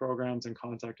 academic programs, and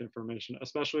contact information,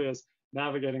 especially as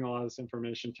navigating a lot of this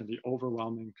information can be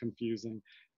overwhelming, confusing,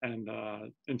 and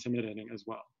intimidating as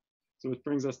well. So which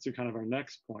brings us to kind of our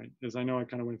next point, is I know I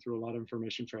kind of went through a lot of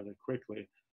information fairly quickly.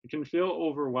 It can feel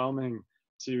overwhelming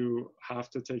to have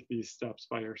to take these steps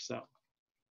by yourself.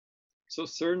 So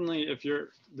certainly if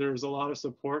there's a lot of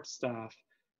support staff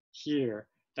here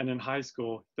and in high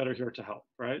school that are here to help,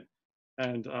 right?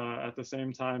 And at the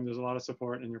same time, there's a lot of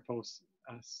support in your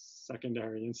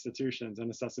post-secondary institutions and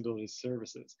accessibility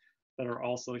services that are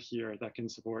also here that can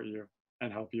support you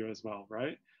and help you as well,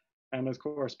 right? And of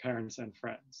course, parents and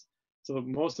friends. So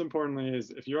most importantly is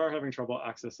if you are having trouble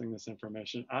accessing this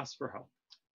information, ask for help.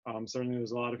 Certainly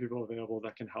there's a lot of people available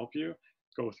that can help you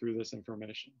go through this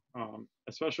information.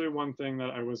 Especially one thing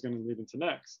that I was going to lead into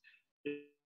next is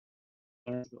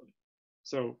learning disability.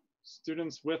 So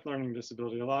students with learning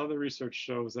disability, a lot of the research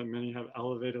shows that many have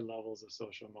elevated levels of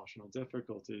social emotional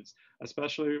difficulties,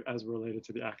 especially as related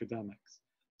to the academics.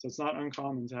 So it's not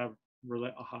uncommon to have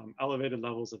elevated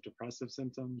levels of depressive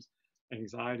symptoms,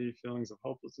 anxiety, feelings of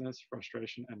hopelessness,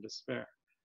 frustration, and despair.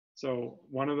 So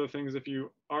one of the things, if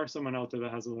you are someone out there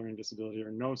that has a learning disability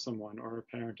or know someone or a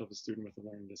parent of a student with a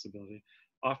learning disability,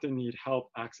 often need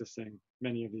help accessing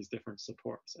many of these different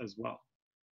supports as well.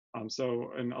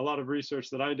 So in a lot of research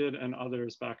that I did and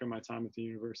others back in my time at the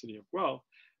University of Guelph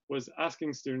was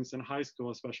asking students in high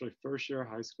school, especially first year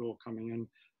high school coming in,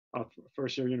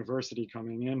 first year university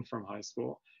coming in from high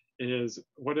school, is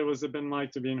what has it been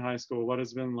like to be in high school? What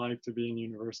has it been like to be in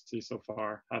university so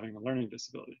far, having a learning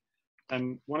disability?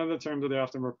 And one of the terms that they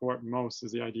often report most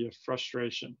is the idea of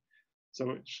frustration.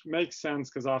 So it makes sense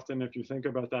because often if you think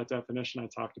about that definition I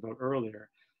talked about earlier,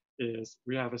 is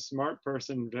we have a smart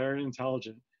person, very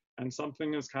intelligent, and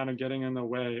something is kind of getting in the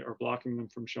way or blocking them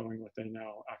from showing what they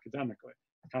know academically,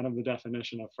 kind of the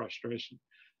definition of frustration.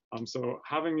 So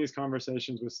having these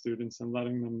conversations with students and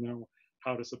letting them know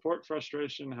how to support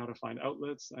frustration, how to find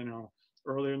outlets. I know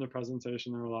earlier in the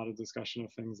presentation, there were a lot of discussion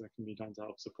of things that can be done to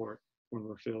help support when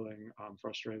we're feeling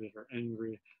frustrated or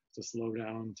angry, to slow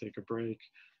down, take a break,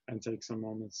 and take some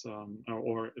moments,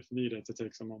 or if needed, to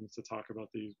take some moments to talk about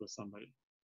these with somebody.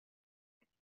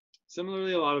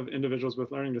 Similarly, a lot of individuals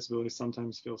with learning disabilities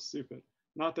sometimes feel stupid.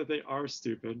 Not that they are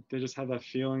stupid, they just have that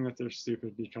feeling that they're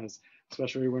stupid because,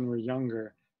 especially when we're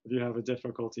younger, if you have a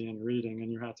difficulty in reading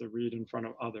and you have to read in front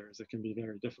of others, it can be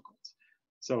very difficult.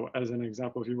 So as an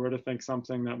example, if you were to think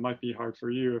something that might be hard for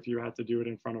you, if you had to do it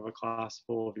in front of a class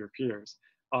full of your peers,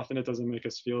 often it doesn't make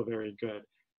us feel very good,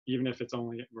 even if it's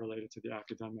only related to the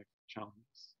academic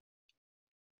challenges.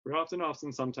 We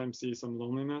often sometimes see some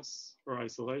loneliness or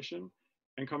isolation,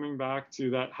 and coming back to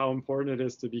that, how important it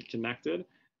is to be connected,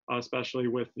 especially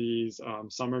with these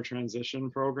summer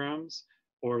transition programs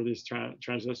or these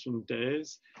transition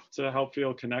days, to help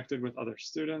feel connected with other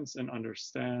students and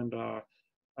understand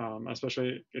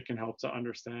Especially it can help to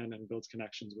understand and build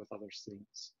connections with other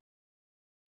students.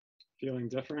 Feeling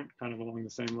different, kind of along the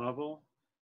same level,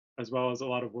 as well as a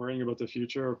lot of worrying about the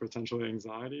future or potentially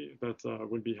anxiety, that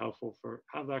would be helpful for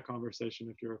have that conversation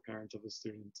if you're a parent of a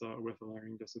student with a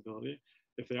learning disability,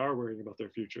 if they are worrying about their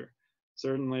future.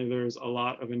 Certainly there's a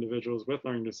lot of individuals with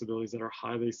learning disabilities that are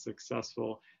highly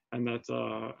successful and that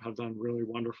have done really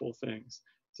wonderful things.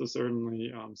 So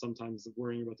certainly sometimes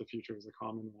worrying about the future is a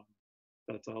common one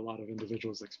that a lot of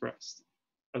individuals expressed,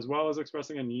 as well as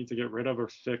expressing a need to get rid of or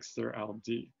fix their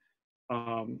LD.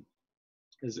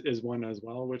 Is one as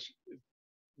well, which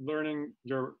learning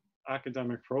your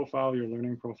academic profile, your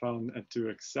learning profile, and to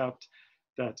accept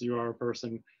that you are a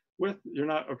person you're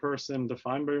not a person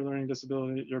defined by your learning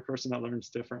disability, you're a person that learns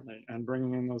differently, and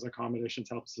bringing in those accommodations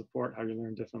helps support how you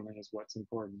learn differently is what's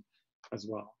important as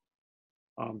well.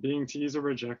 Being teased or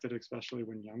rejected, especially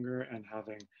when younger, and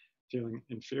feeling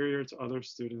inferior to other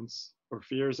students or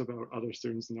fears about other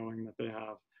students knowing that they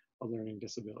have a learning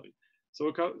disability. So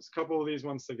a couple of these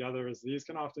ones together is these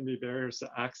can often be barriers to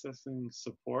accessing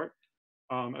support,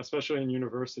 especially in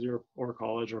university or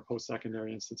college or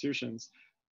post-secondary institutions.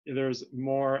 There's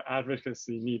more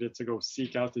advocacy needed to go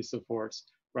seek out these supports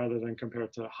rather than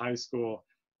compared to high school,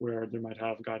 where they might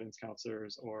have guidance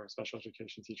counselors or special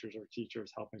education teachers or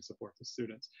teachers helping support the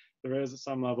students. There is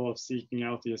some level of seeking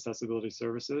out the accessibility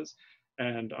services,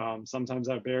 and sometimes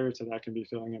that barrier to that can be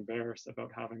feeling embarrassed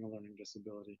about having a learning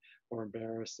disability, or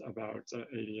embarrassed about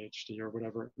ADHD or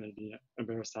whatever it may be,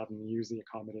 embarrassed having to use the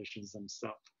accommodations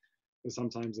themselves. Because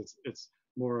sometimes it's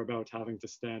more about having to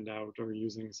stand out or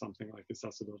using something like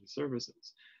accessibility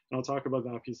services. And I'll talk about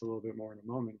that piece a little bit more in a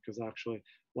moment, because actually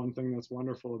one thing that's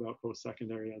wonderful about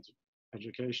post-secondary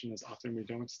education is often we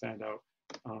don't stand out,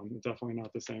 definitely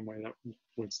not the same way that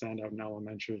would stand out in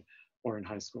elementary or in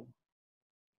high school.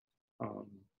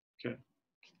 Okay,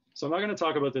 so I'm not going to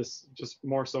talk about this just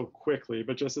more so quickly,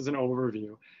 but just as an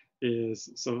overview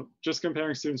so just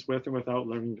comparing students with and without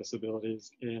learning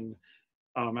disabilities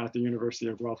at the University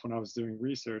of Guelph when I was doing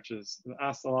research is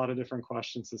asked a lot of different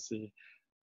questions to see,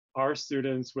 are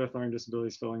students with learning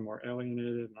disabilities feeling more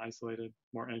alienated and isolated,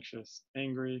 more anxious,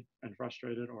 angry, and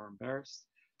frustrated, or embarrassed?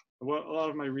 What a lot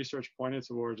of my research pointed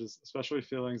towards is especially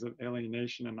feelings of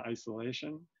alienation and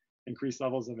isolation, increased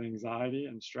levels of anxiety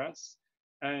and stress,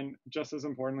 and just as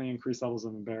importantly, increased levels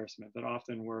of embarrassment that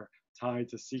often were tied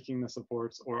to seeking the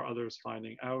supports or others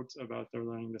finding out about their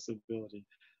learning disability.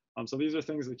 So these are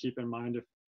things to keep in mind if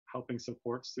helping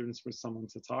support students with someone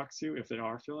to talk to if they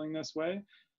are feeling this way,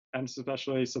 and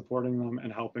especially supporting them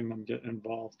and helping them get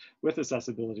involved with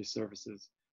accessibility services,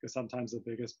 because sometimes the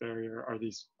biggest barrier are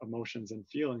these emotions and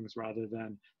feelings rather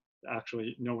than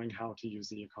actually knowing how to use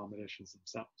the accommodations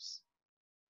themselves.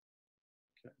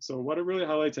 Okay. So what it really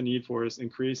highlights a need for is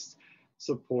increased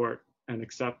support and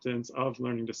acceptance of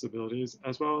learning disabilities,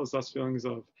 as well as less feelings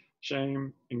of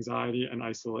shame, anxiety, and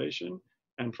isolation,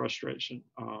 and frustration,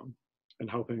 and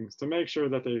helping to make sure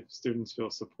that the students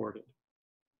feel supported.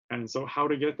 And so how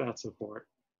to get that support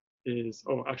is,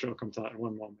 actually I'll come to that in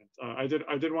one moment. I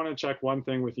did want to check one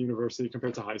thing with university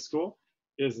compared to high school,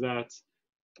 is that,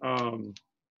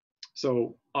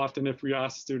 so often if we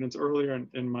ask students earlier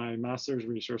in my master's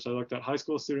research, I looked at high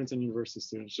school students and university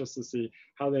students just to see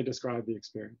how they describe the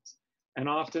experience. And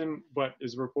often what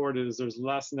is reported is there's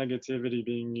less negativity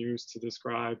being used to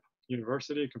describe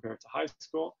university compared to high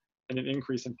school, and an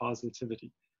increase in positivity,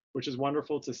 which is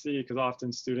wonderful to see, because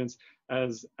often students,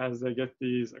 as they get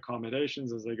these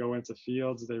accommodations, as they go into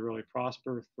fields, they really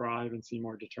prosper, thrive, and see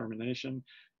more determination,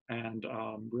 and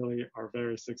really are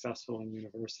very successful in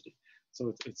university.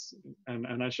 So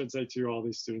and I should say too, all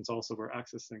these students also were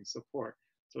accessing support.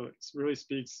 So it really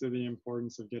speaks to the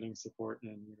importance of getting support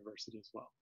in university as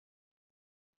well.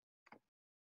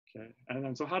 Okay, and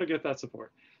then so how to get that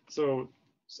support. So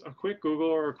a quick Google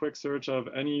or a quick search of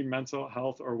any mental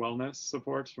health or wellness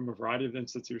supports from a variety of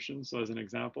institutions. So as an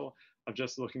example of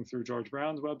just looking through George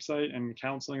Brown's website and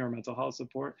counseling or mental health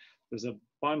support, there's a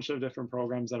bunch of different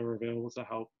programs that are available to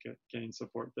help gain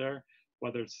support there,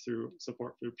 whether it's through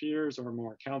support through peers or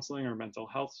more counseling or mental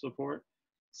health support.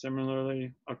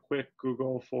 Similarly, a quick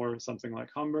Google for something like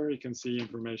Humber, you can see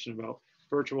information about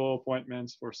virtual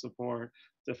appointments for support,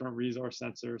 different resource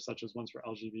centers, such as ones for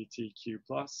LGBTQ+,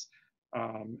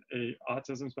 a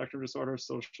autism spectrum disorder,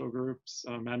 social groups,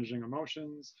 managing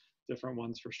emotions, different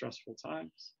ones for stressful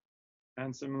times.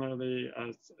 And similarly,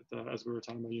 as we were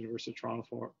talking about University of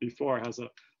Toronto before, has a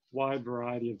wide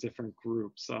variety of different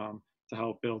groups to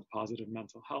help build positive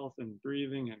mental health and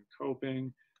breathing and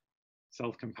coping,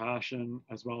 self-compassion,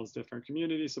 as well as different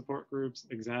community support groups,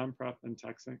 exam prep and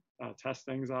test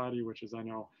anxiety, which is, I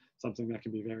know, something that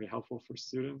can be very helpful for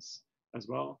students as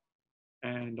well.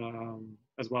 And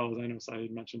as well as I know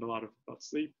Saeed mentioned a lot about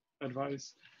sleep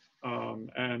advice.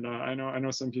 And I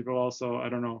know some people also, I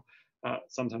don't know,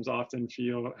 sometimes often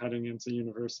feel heading into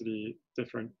university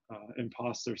different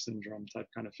imposter syndrome type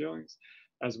kind of feelings,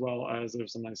 as well as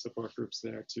there's some nice support groups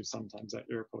there too sometimes at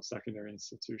your post-secondary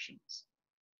institutions.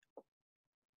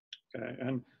 Okay,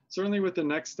 and certainly with the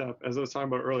next step, as I was talking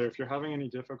about earlier, if you're having any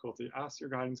difficulty, ask your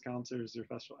guidance counselors, your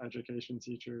special education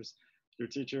teachers,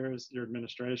 your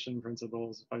administration,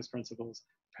 principals, vice principals,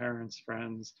 parents,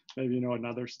 friends, maybe you know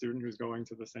another student who's going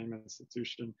to the same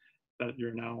institution that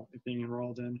you're now being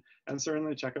enrolled in. And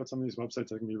certainly check out some of these websites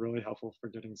that can be really helpful for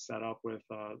getting set up with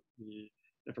the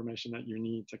information that you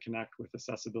need to connect with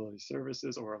accessibility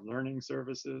services or learning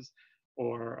services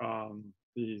or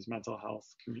these mental health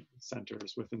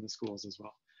centers within the schools as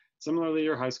well. Similarly,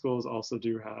 your high schools also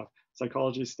do have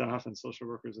psychology staff and social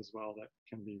workers as well that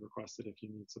can be requested if you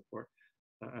need support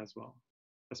as well,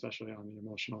 especially on the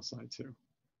emotional side too,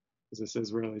 because this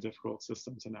is a really difficult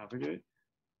system to navigate.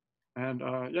 And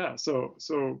yeah, so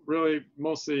really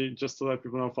mostly just to let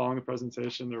people know, following the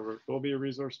presentation, there will be a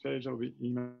resource page that will be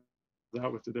emailed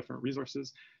out with the different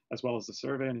resources, as well as the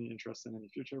survey, any interest in any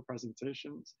future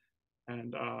presentations.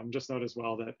 And just note as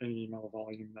well that any email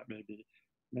volume that may be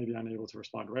unable to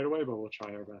respond right away, but we'll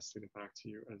try our best to get back to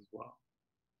you as well.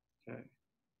 Okay, I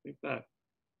think that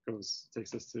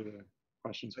takes us to the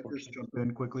questions portion. Just jump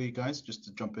in quickly, guys, just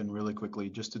to jump in really quickly,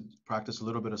 just to practice a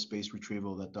little bit of space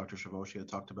retrieval that Dr. Chavoshi had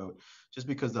talked about, just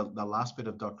because the last bit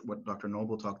of what Dr.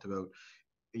 Noble talked about,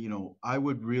 you know, I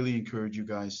would really encourage you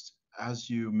guys as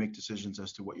you make decisions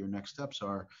as to what your next steps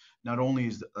are. Not only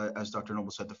is, as Dr.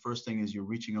 Noble said, the first thing is you're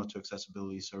reaching out to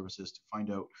accessibility services to find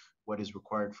out what is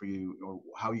required for you or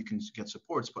how you can get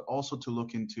supports, but also to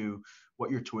look into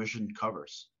what your tuition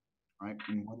covers, right?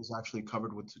 And what is actually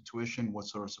covered with the tuition, what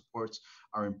sort of supports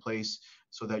are in place,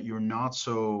 so that you're not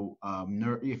so,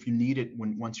 if you need it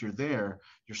once you're there,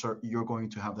 you're going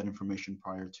to have that information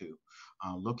prior to.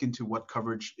 Look into what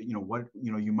coverage,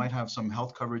 you might have some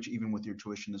health coverage even with your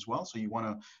tuition as well. So you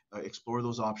want to explore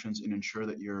those options and ensure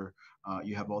that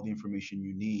you have all the information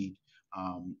you need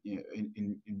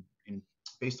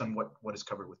based on what is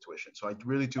covered with tuition. So I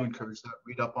really do encourage that.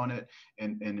 Read up on it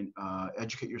and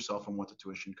educate yourself on what the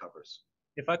tuition covers.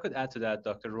 If I could add to that,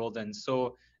 Dr. Roldan,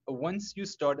 so once you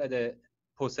start at a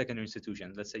post-secondary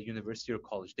institution, let's say university or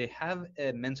college, they have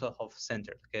a mental health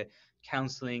center, okay,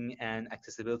 counseling and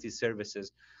accessibility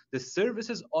services. The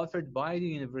services offered by the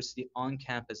university on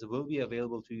campus will be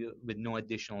available to you with no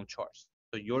additional charge.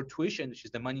 So your tuition, which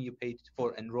is the money you paid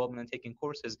for enrollment and taking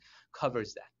courses,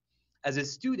 covers that. As a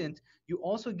student, you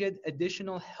also get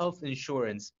additional health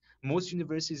insurance. Most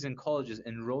universities and colleges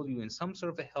enroll you in some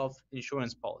sort of a health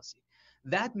insurance policy.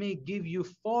 That may give you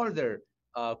further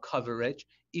coverage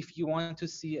if you want to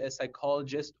see a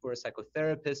psychologist or a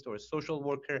psychotherapist or a social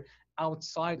worker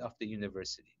outside of the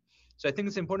university. So I think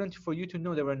it's important for you to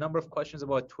know there were a number of questions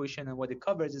about tuition and what it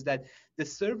covers is that the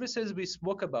services we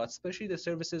spoke about, especially the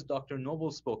services Dr. Noble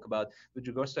spoke about with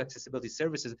regards to accessibility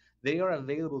services, they are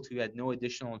available to you at no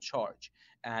additional charge.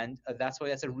 And that's why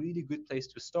that's a really good place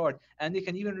to start. And they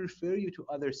can even refer you to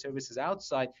other services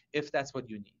outside if that's what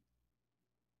you need.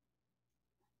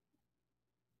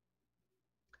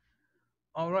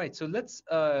 All right, so let's,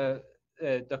 Dr.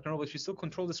 Noble, if you still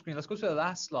control the screen, let's go to the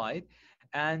last slide.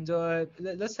 And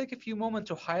let's take a few moments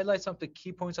to highlight some of the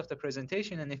key points of the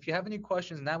presentation. And if you have any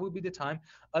questions, now will be the time.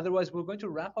 Otherwise, we're going to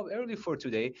wrap up early for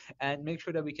today and make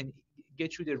sure that we can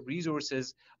get you the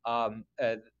resources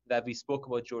that we spoke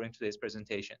about during today's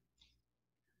presentation.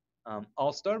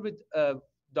 I'll start with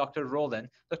Dr. Roldan.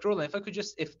 Dr. Roldan, if I could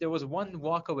just, if there was one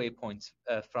walkaway point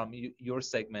from your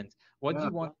segment, what do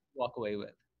you want to walk away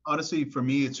with? Honestly, for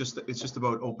me, it's just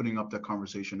about opening up that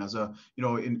conversation. As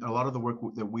in a lot of the work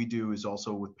that we do is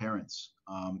also with parents.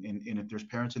 And if there's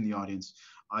parents in the audience,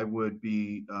 I would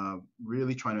be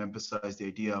really trying to emphasize the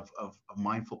idea of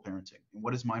mindful parenting. And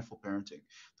what is mindful parenting?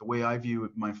 The way I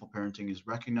view mindful parenting is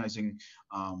recognizing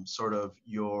sort of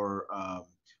your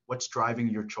what's driving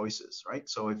your choices, right?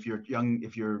 So if you're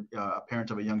a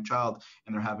parent of a young child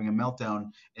and they're having a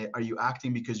meltdown, are you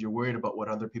acting because you're worried about what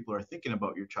other people are thinking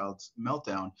about your child's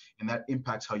meltdown, and that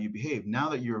impacts how you behave? Now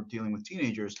that you're dealing with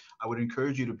teenagers, I would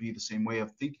encourage you to be the same way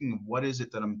of thinking of what is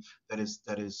it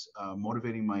that is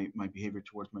motivating my behavior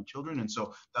towards my children. And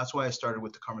so that's why I started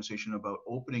with the conversation about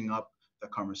opening up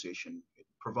that conversation.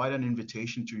 provide an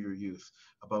invitation to your youth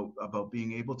about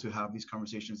being able to have these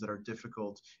conversations that are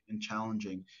difficult and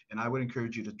challenging. And I would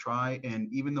encourage you to try, and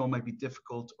even though it might be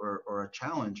difficult or a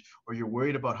challenge, or you're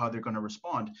worried about how they're going to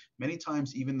respond, many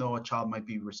times, even though a child might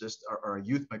be or a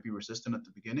youth might be resistant at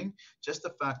the beginning, just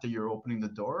the fact that you're opening the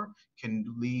door can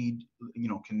lead,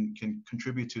 can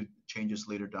contribute to changes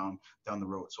later down the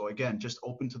road. So again, just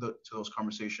open to those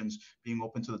conversations, being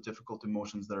open to the difficult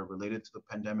emotions that are related to the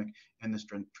pandemic and this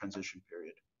transition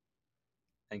period.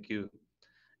 Thank you.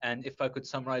 And if I could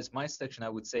summarize my section, I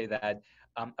would say that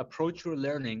approach your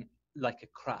learning like a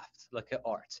craft, like an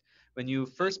art. When you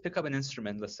first pick up an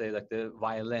instrument, let's say like the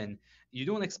violin, you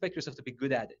don't expect yourself to be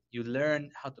good at it. You learn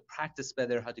how to practice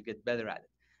better, how to get better at it.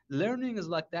 Learning is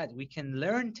like that. We can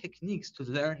learn techniques to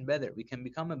learn better. We can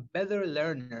become a better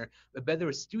learner, a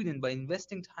better student by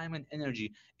investing time and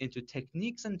energy into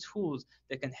techniques and tools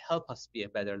that can help us be a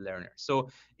better learner. So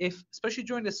if, especially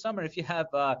during the summer, if you have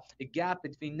a gap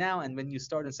between now and when you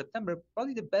start in September,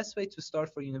 probably the best way to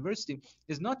start for university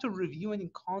is not to review any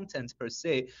content per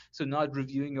se. So not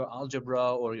reviewing your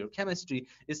algebra or your chemistry,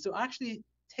 is to actually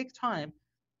take time,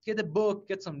 get a book,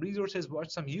 get some resources, watch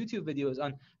some YouTube videos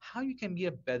on how you can be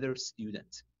a better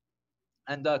student.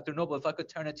 And Dr. Noble, if I could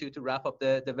turn it to you to wrap up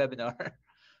the webinar.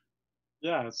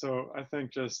 Yeah, so I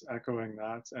think just echoing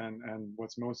that, and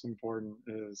what's most important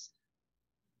is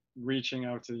reaching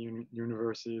out to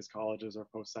universities, colleges, or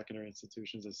post-secondary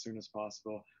institutions as soon as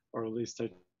possible, or at least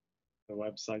take the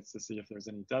websites to see if there's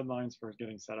any deadlines for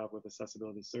getting set up with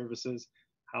accessibility services,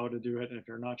 how to do it. And if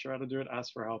you're not sure how to do it,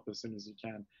 ask for help as soon as you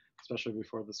can, especially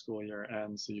before the school year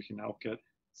ends, so you can help get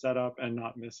set up and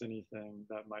not miss anything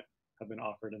that might have been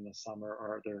offered in the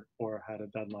summer or had a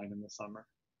deadline in the summer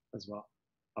as well.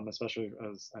 Especially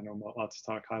as I know lots of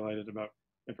talk highlighted about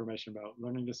information about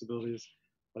learning disabilities,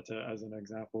 but as an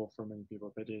example for many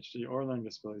people with ADHD or learning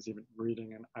disabilities, even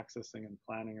reading and accessing and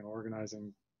planning and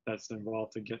organizing that's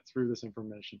involved to get through this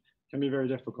information can be very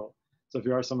difficult. So if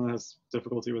you are someone that has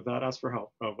difficulty with that, ask for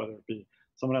help, whether it be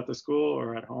someone at the school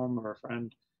or at home or a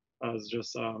friend.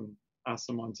 Just ask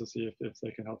someone to see if they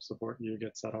can help support you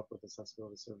get set up with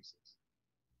accessibility services.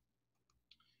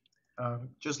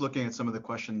 Just looking at some of the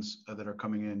questions that are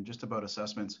coming in just about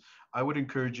assessments, I would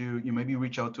encourage you maybe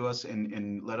reach out to us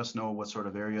and let us know what sort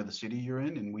of area of the city you're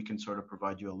in, and we can sort of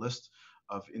provide you a list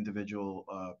of individual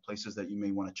places that you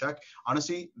may want to check.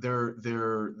 Honestly, there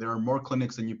are more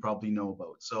clinics than you probably know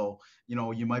about. So,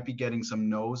 you might be getting some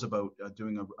no's about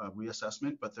doing a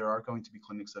reassessment, but there are going to be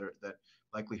clinics that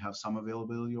likely have some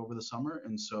availability over the summer.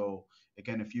 And so,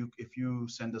 again, if you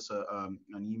send us an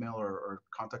email or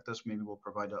contact us, maybe we'll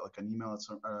provide like an email at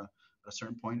a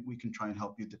certain point. We can try and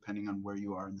help you depending on where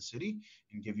you are in the city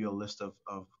and give you a list of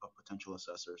potential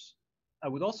assessors. I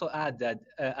would also add that,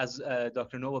 as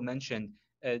Dr. Noble mentioned,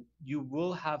 you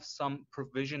will have some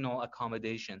provisional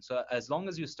accommodation. So as long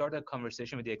as you start a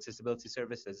conversation with the accessibility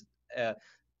services,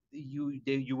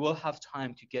 you will have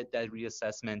time to get that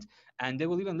reassessment, and they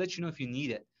will even let you know if you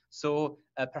need it. So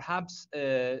perhaps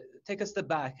take a step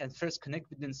back and first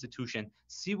connect with the institution,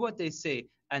 see what they say,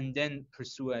 and then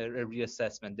pursue a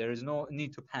reassessment. There is no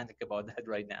need to panic about that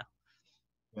right now.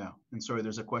 Yeah, and sorry,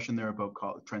 there's a question there about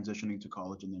transitioning to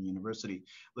college and then university.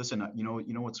 Listen,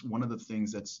 what's one of the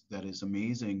things that is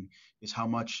amazing is how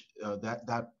much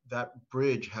that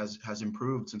bridge has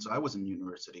improved since I was in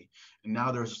university, and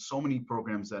now there's so many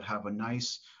programs that have a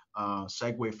nice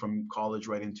segue from college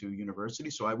right into university.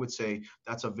 So I would say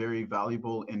that's a very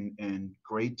valuable and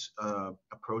great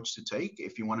approach to take.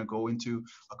 If you want to go into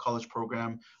a college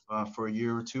program for a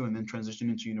year or two and then transition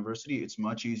into university, it's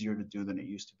much easier to do than it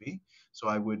used to be. So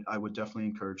I would definitely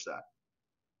encourage that.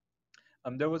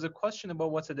 There was a question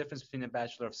about what's the difference between a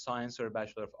Bachelor of Science or a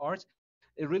Bachelor of Arts.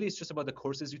 It really is just about the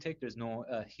courses you take. There's no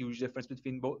huge difference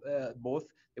between both.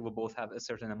 They will both have a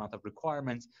certain amount of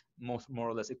requirements, more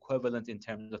or less equivalent in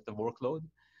terms of the workload.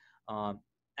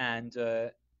 And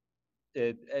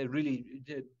really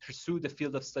pursue the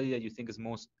field of study that you think is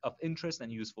most of interest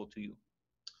and useful to you.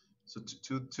 So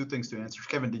two things to answer.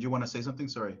 Kevin, did you want to say something?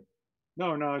 Sorry.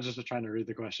 No, I was just trying to read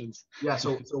the questions. Yeah,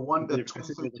 so one, that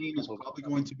 2013 is probably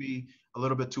going to be a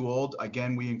little bit too old.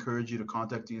 Again, we encourage you to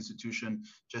contact the institution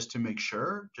just to make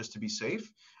sure, just to be safe.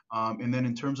 And then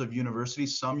in terms of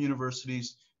universities, some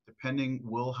universities, depending,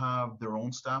 will have their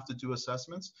own staff to do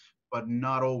assessments, but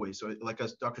not always. So like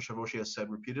as Dr. Chavoshi has said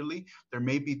repeatedly, there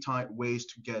may be ways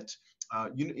to get,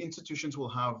 institutions will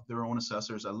have their own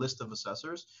assessors, a list of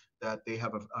assessors that they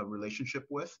have a relationship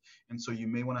with. And so you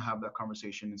may want to have that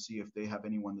conversation and see if they have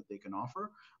anyone that they can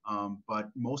offer. But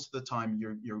most of the time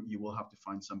you will have to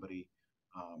find somebody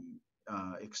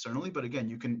externally. But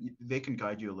again, they can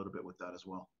guide you a little bit with that as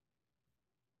well.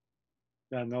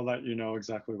 Yeah, and they'll let you know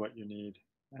exactly what you need.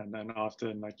 And then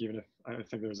often, like even if I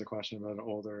think there was a question about an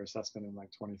older assessment in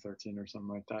like 2013 or something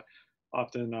like that,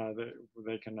 often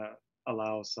they can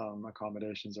allow some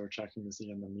accommodations or checking to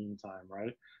see in the meantime,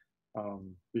 right?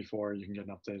 Before you can get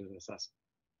an updated assessment.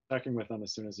 Checking with them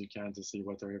as soon as you can to see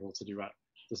what they're able to do at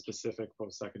the specific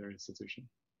post-secondary institution.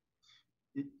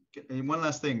 And one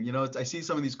last thing, I see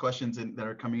some of these questions that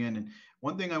are coming in, and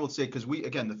one thing I will say, because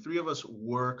again, the three of us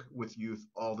work with youth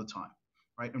all the time,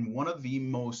 right? And one of the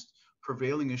most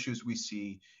prevailing issues we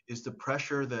see is the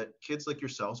pressure that kids like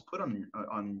yourselves put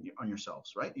on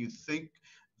yourselves, right? You think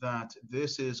that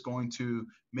this is going to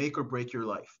make or break your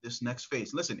life, this next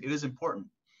phase. Listen, it is important,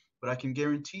 but I can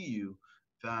guarantee you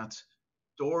that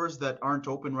doors that aren't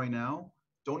open right now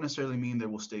don't necessarily mean they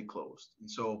will stay closed. And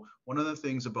so one of the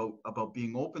things about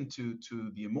being open to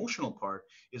the emotional part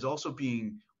is also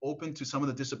being open to some of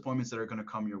the disappointments that are going to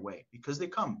come your way, because they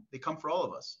come for all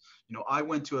of us. I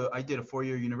did a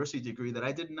 4-year university degree that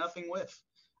I did nothing with.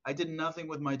 I did nothing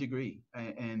with my degree,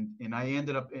 and I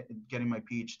ended up getting my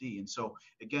PhD. And so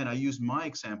again, I use my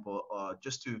example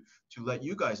just to let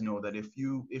you guys know that if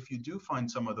you do find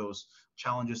some of those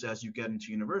challenges as you get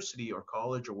into university or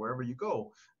college or wherever you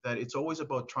go, that it's always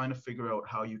about trying to figure out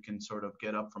how you can sort of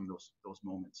get up from those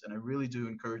moments. And I really do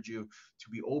encourage you to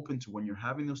be open to, when you're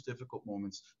having those difficult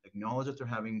moments, acknowledge that they're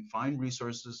having, find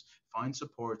resources, find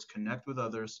supports, connect with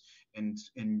others, and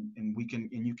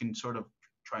you can sort of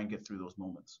try and get through those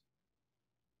moments.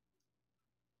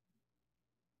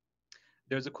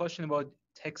 There's a question about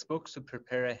textbooks to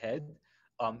prepare ahead.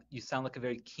 You sound like a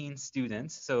very keen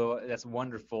student, so that's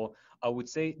wonderful. I would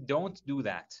say don't do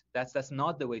that. That's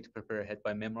not the way to prepare ahead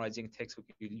by memorizing textbook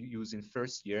you use in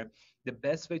first year. The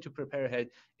best way to prepare ahead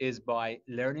is by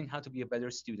learning how to be a better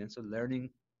student, so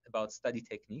learning about study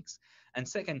techniques. And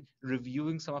second,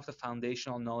 reviewing some of the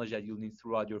foundational knowledge that you'll need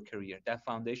throughout your career. That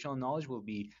foundational knowledge will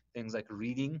be things like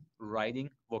reading, writing,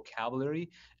 vocabulary,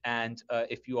 and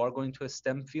if you are going to a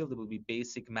STEM field, it will be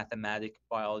basic mathematics,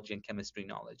 biology, and chemistry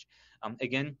knowledge.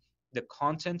 Again, the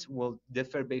content will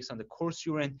differ based on the course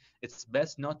you're in. It's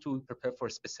best not to prepare for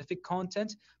specific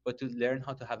content, but to learn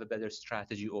how to have a better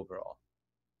strategy overall.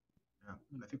 Yeah,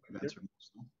 I think we've answered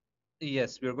most. No?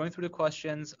 Yes, we are going through the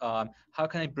questions. How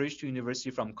can I bridge to university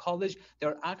from college? There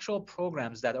are actual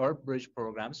programs that are bridge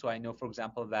programs. So I know, for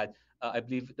example, that I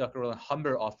believe Dr. Roland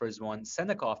Humber offers one,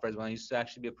 Seneca offers one. I used to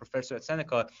actually be a professor at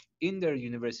Seneca in their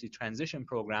university transition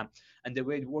program. And the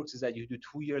way it works is that you do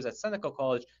 2 years at Seneca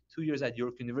College, 2 years at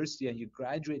York University, and you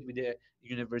graduate with a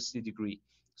university degree.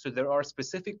 So there are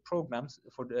specific programs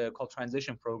called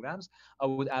transition programs. I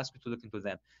would ask you to look into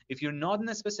them. If you're not in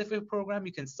a specific program,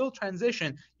 you can still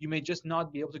transition. You may just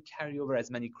not be able to carry over as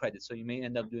many credits. So you may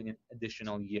end up doing an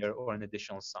additional year or an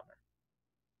additional summer.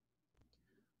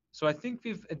 So I think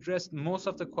we've addressed most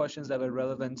of the questions that were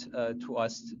relevant to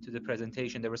us to the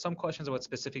presentation. There were some questions about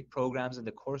specific programs and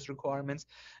the course requirements.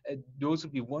 Those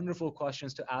would be wonderful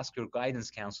questions to ask your guidance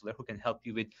counselor, who can help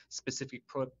you with specific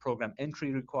program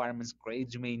entry requirements,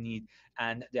 grades you may need,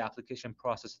 and the application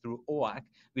process through OAC,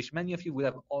 which many of you would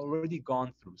have already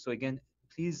gone through. So again,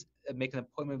 please make an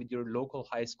appointment with your local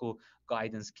high school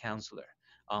guidance counselor.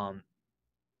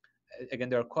 Again,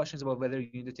 there are questions about whether you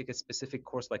need to take a specific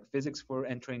course like physics for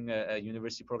entering a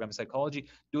university program in psychology.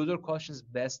 Those are questions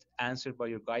best answered by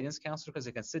your guidance counselor, because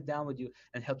they can sit down with you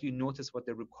and help you notice what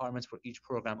the requirements for each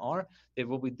program are. They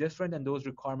will be different, and those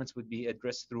requirements would be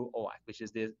addressed through OAC, which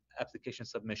is the application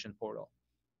submission portal.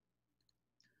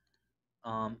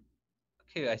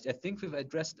 Okay, I think we've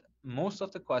addressed most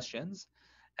of the questions.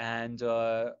 And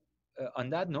on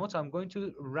that note, I'm going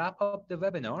to wrap up the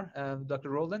webinar. Dr.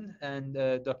 Roldan and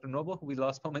Dr. Noble, who we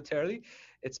lost momentarily,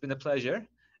 it's been a pleasure.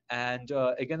 And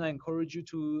again, I encourage you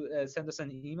to send us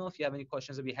an email if you have any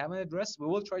questions that we haven't addressed. We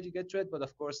will try to get to it, but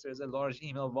of course, there's a large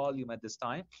email volume at this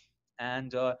time.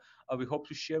 And we hope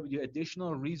to share with you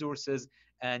additional resources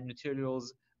and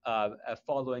materials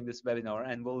following this webinar,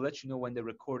 and we'll let you know when the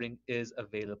recording is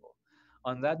available.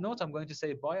 On that note, I'm going to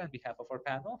say bye on behalf of our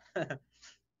panel.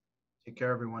 Take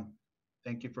care, everyone.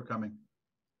 Thank you for coming.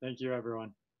 Thank you,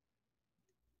 everyone.